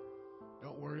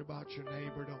 Don't worry about your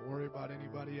neighbor. Don't worry about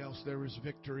anybody else. There is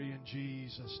victory in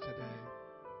Jesus today.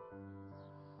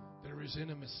 There is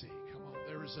intimacy. Come on.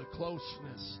 There is a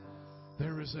closeness.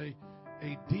 There is a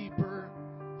deeper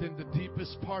than the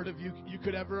deepest part of you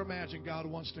could ever imagine. God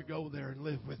wants to go there and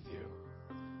live with you.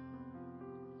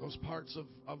 Those parts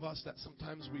of us that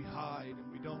sometimes we hide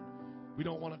and we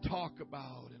don't want to talk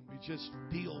about, and we just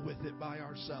deal with it by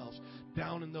ourselves.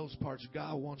 Down in those parts,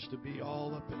 God wants to be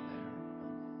all up in there.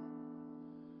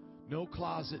 No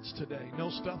closets today. No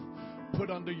stuff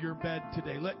put under your bed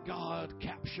today. Let God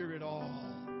capture it all.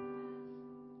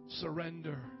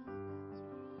 Surrender.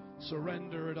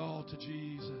 Surrender it all to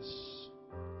Jesus.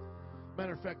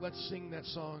 Matter of fact, let's sing that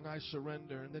song, I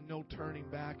Surrender, and then no turning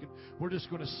back. And we're just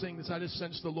going to sing this. I just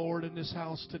sense the Lord in this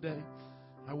house today.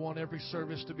 I want every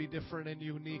service to be different and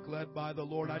unique, led by the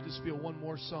Lord. I just feel one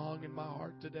more song in my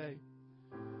heart today,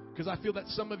 because I feel that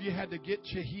some of you had to get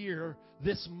to hear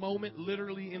this moment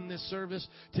literally in this service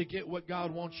to get what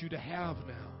God wants you to have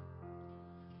now.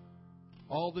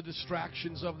 All the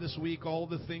distractions of this week, all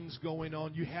the things going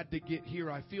on, you had to get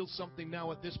here. I feel something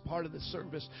now at this part of the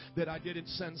service that I didn't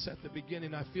sense at the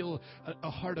beginning. I feel a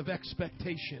heart of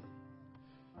expectation.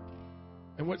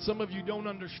 And what some of you don't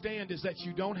understand is that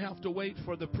you don't have to wait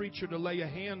for the preacher to lay a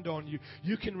hand on you.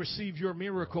 You can receive your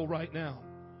miracle right now.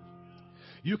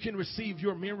 You can receive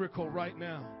your miracle right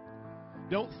now.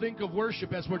 Don't think of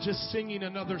worship as we're just singing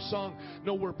another song.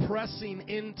 No, we're pressing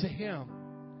into Him.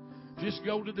 Just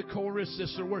go to the chorus,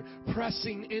 sister. We're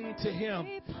pressing into Him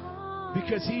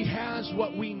because He has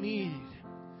what we need.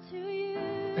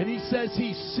 And He says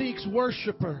He seeks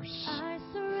worshipers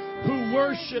who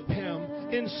worship Him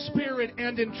in spirit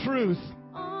and in truth.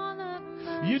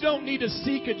 You don't need to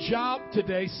seek a job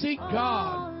today. Seek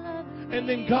God, and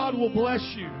then God will bless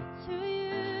you.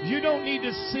 You don't need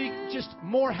to seek just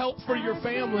more help for your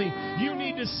family. You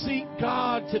need to seek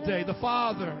God today, the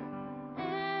Father.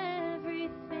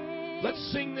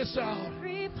 Let's sing this out.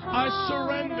 I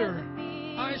surrender.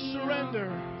 I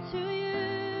surrender.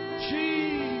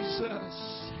 Jesus.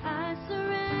 I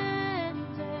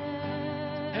surrender.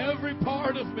 Every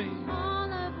part of me.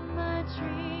 All of my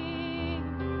dream.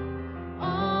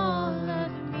 All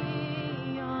of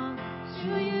me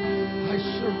unto you. I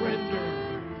surrender.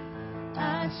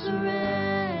 I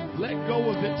surrender. Let go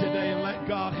of it today and let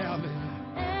God have it.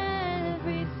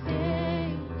 Everything.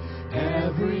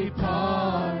 Every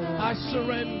part. I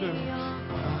surrender.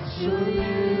 I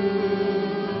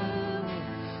surrender.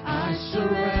 I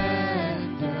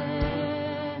surrender.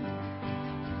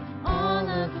 All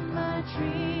of my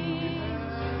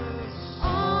dreams.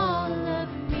 All of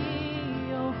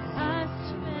me. Oh, I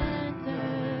surrender.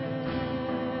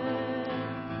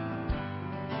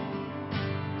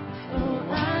 Oh,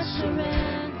 I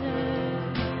surrender.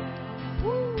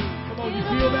 Come on, you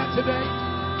feel that today?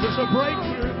 There's a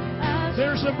breakthrough.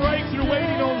 There's a breakthrough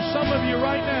waiting on some of you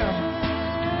right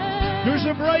now. There's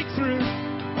a breakthrough.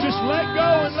 Just let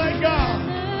go and let God.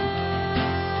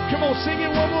 Come on, sing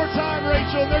it one more time,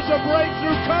 Rachel. There's a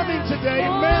breakthrough coming today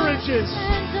in marriages.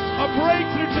 A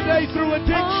breakthrough today through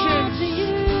addictions.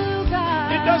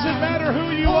 It doesn't matter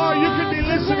who you are. You could be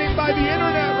listening by the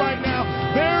internet right now.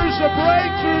 There's a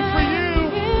breakthrough for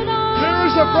you.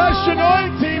 There's a fresh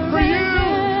anointing for you.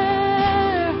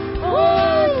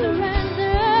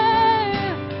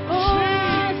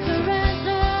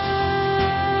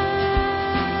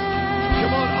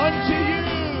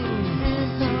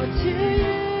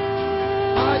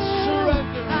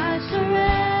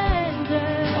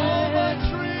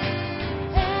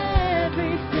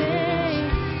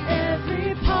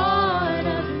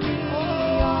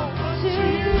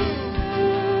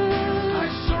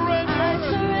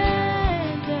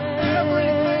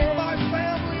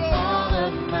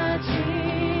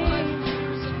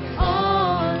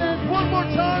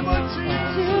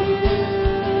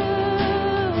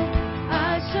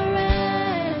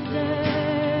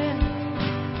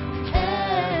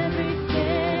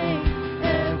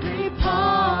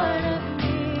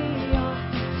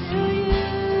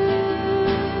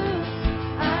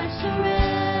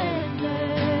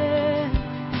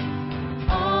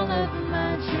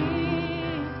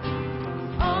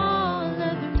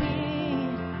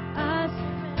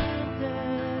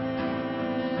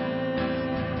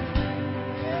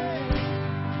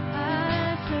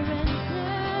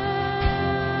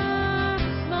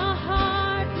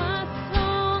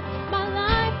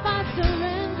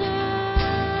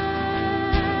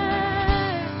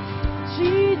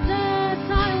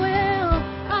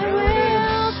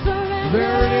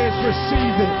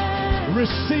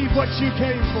 receive what you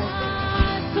came for.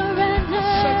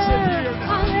 Sets it here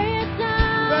now.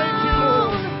 Thank you,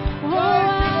 Lord.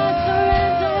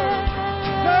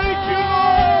 Thank you,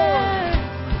 Lord.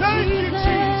 Thank you,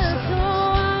 Jesus.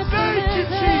 Thank you,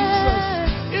 Jesus.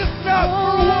 If not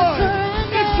for one,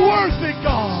 it's worth it,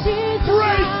 God.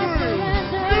 Breakthrough.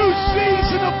 New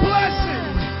season of blessing.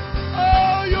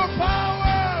 Oh, your power.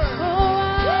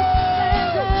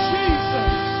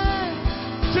 Jesus.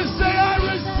 Just say, I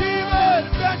receive it.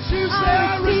 That you say,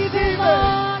 I receive it.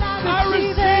 I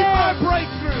receive my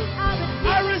breakthrough.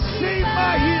 I receive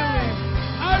my healing.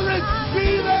 I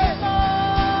receive it.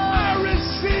 I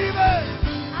receive it.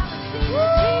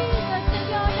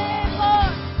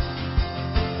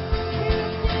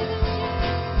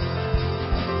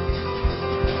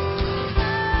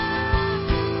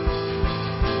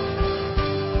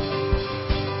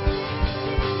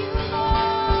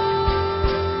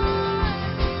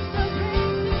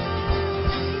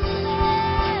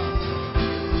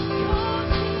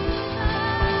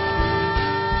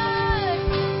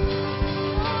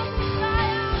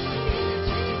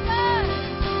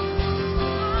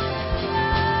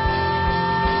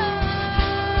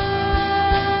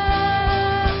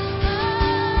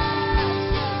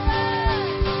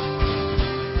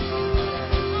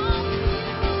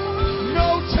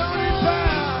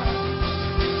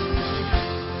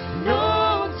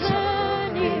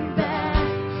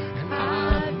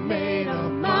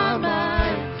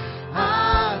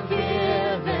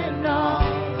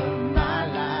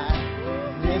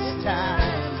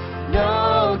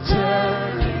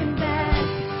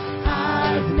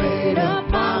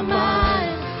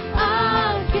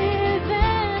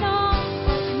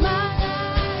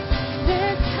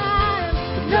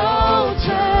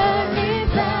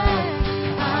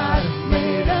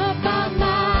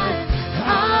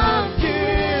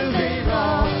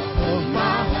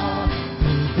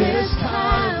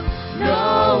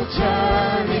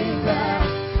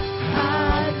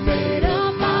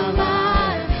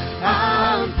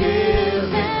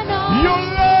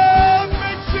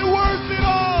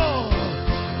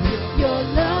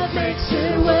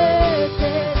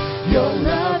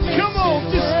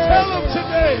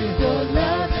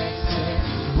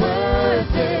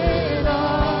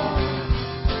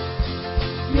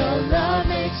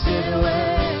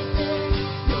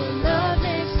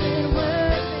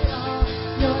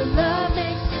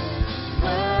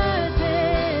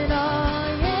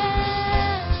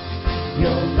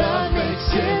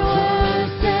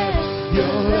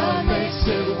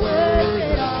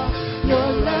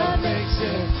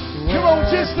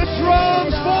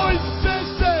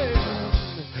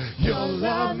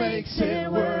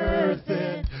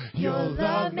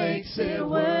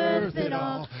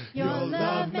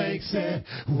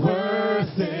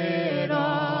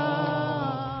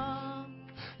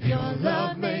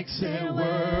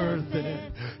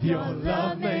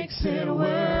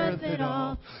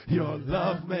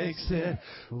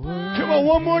 Come on,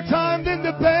 one more time, then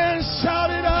the band shout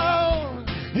it out.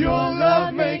 Your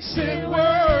love makes it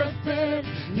worth it.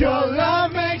 Your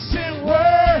love makes it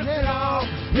worth it all.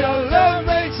 Your love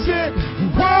makes it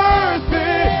worth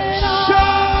it.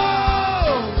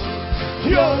 Shout!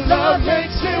 Your love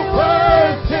makes it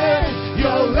worth it.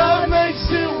 Your love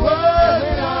makes it worth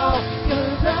it all. Your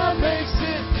love makes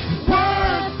it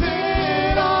worth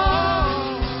it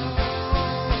all.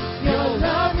 Your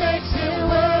love makes it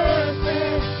worth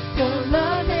it. Your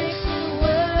love makes it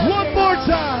worth it. One more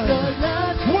time.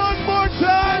 One more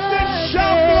time. Then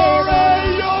shout glory.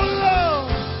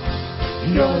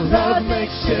 Your love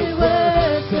makes it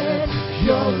worth it.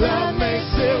 Your love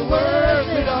makes it worth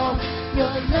it all.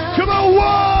 Come on,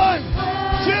 1,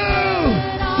 2,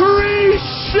 3,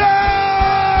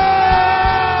 shout!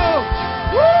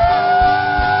 Woo!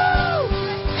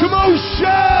 Come on,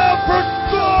 shout for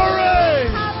glory!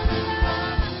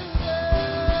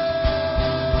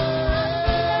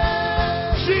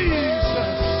 Jesus,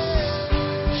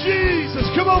 Jesus,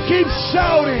 come on, keep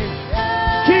shouting,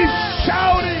 keep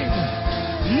shouting.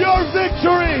 Your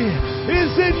victory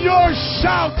is in your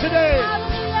shout today.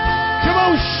 Come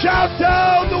on, shout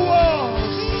down the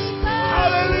walls.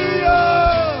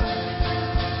 Hallelujah.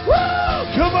 Woo!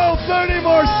 Come on, 30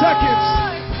 more seconds.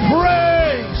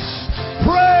 Praise,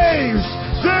 praise.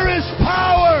 There is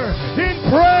power in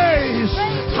praise.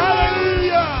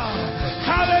 Hallelujah.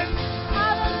 Hallelujah.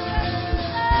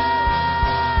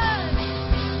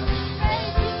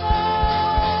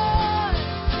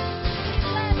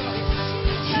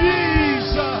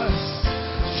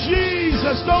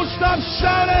 Jesus, don't stop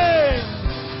shouting.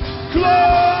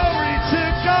 Glory to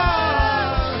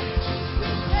God.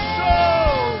 So,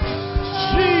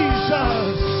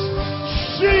 Jesus,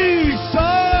 Jesus.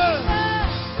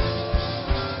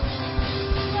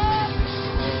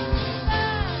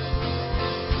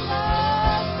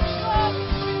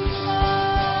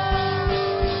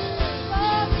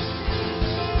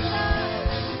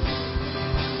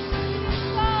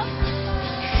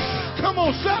 Come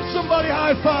on, slap somebody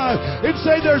high five and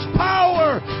say there's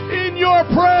power in your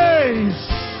praise.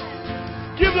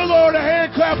 Give the Lord a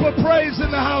hand clap of praise in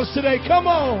the house today. Come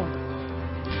on.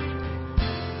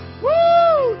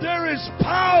 Woo! There is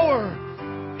power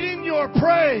in your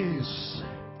praise.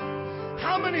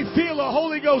 How many feel a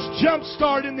Holy Ghost jump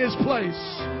start in this place?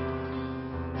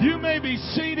 You may be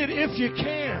seated if you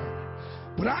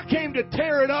can, but I came to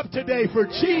tear it up today for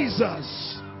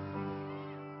Jesus.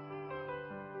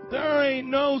 There ain't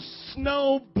no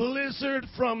snow blizzard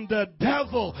from the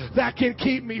devil that can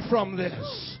keep me from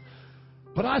this.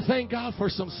 But I thank God for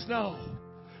some snow.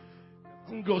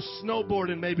 I'm going to go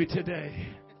snowboarding maybe today.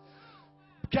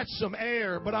 Catch some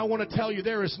air, but I want to tell you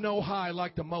there is no high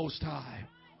like the Most High.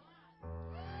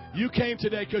 You came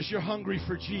today because you're hungry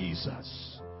for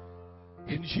Jesus.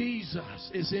 And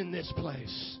Jesus is in this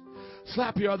place.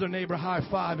 Slap your other neighbor high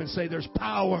five and say there's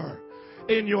power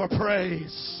in your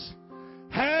praise.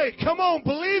 Hey, come on,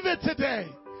 believe it today.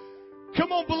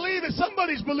 Come on, believe it.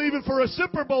 Somebody's believing for a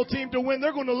Super Bowl team to win.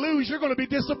 They're going to lose. You're going to be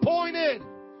disappointed.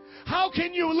 How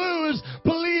can you lose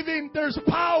believing there's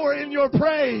power in your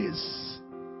praise?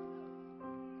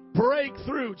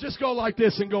 Breakthrough. Just go like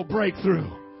this and go breakthrough.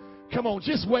 Come on,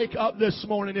 just wake up this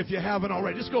morning if you haven't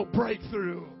already. Just go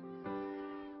breakthrough.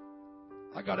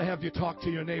 I got to have you talk to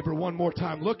your neighbor one more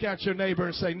time. Look at your neighbor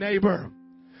and say, neighbor,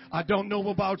 I don't know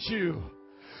about you,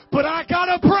 but I got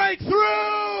a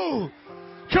breakthrough.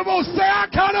 Come on, say, I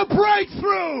got a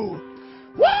breakthrough.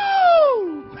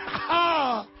 Woo!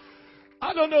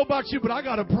 I don't know about you, but I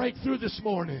got a breakthrough this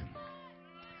morning.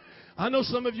 I know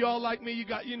some of y'all like me, you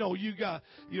got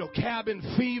cabin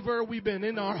fever. We've been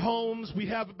in our homes. We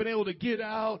haven't been able to get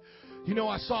out.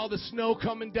 I saw the snow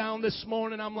coming down this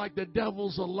morning. I'm like, the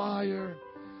devil's a liar.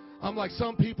 I'm like,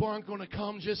 some people aren't going to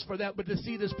come just for that, but to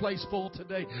see this place full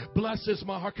today blesses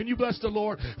my heart. Can you bless the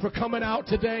Lord for coming out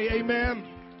today? Amen.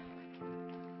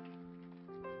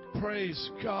 Praise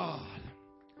God.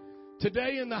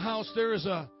 Today in the house, there is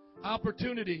an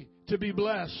opportunity to be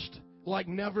blessed like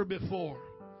never before.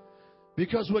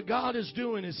 Because what God is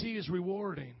doing is He is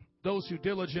rewarding those who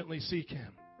diligently seek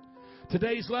Him.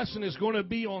 Today's lesson is going to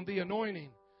be on the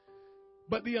anointing.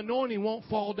 But the anointing won't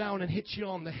fall down and hit you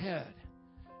on the head.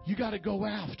 You got to go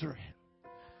after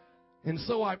it. And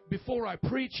so before I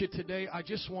preach it today, I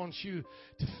just want you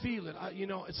to feel it.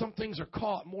 Some things are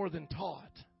caught more than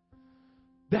taught.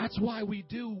 That's why we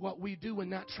do what we do in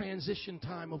that transition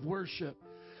time of worship.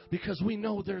 Because we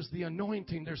know there's the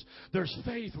anointing. There's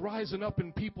faith rising up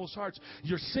in people's hearts.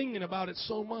 You're singing about it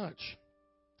so much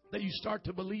that you start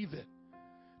to believe it.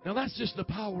 Now that's just the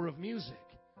power of music.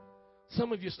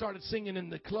 Some of you started singing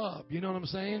in the club. You know what I'm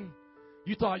saying?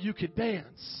 You thought you could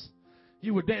dance.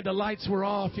 You were the lights were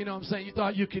off. You know what I'm saying? You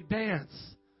thought you could dance.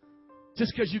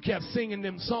 Just because you kept singing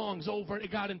them songs over,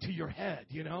 it got into your head,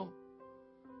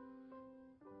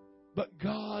 But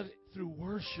God, through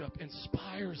worship,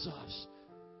 inspires us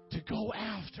to go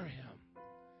after Him.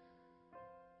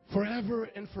 Forever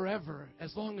and forever,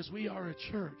 as long as we are a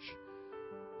church,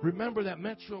 remember that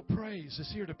Metro Praise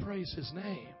is here to praise His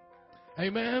name.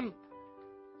 Amen?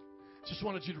 Just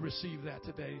wanted you to receive that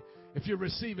today. If you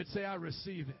receive it, say, I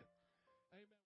receive it.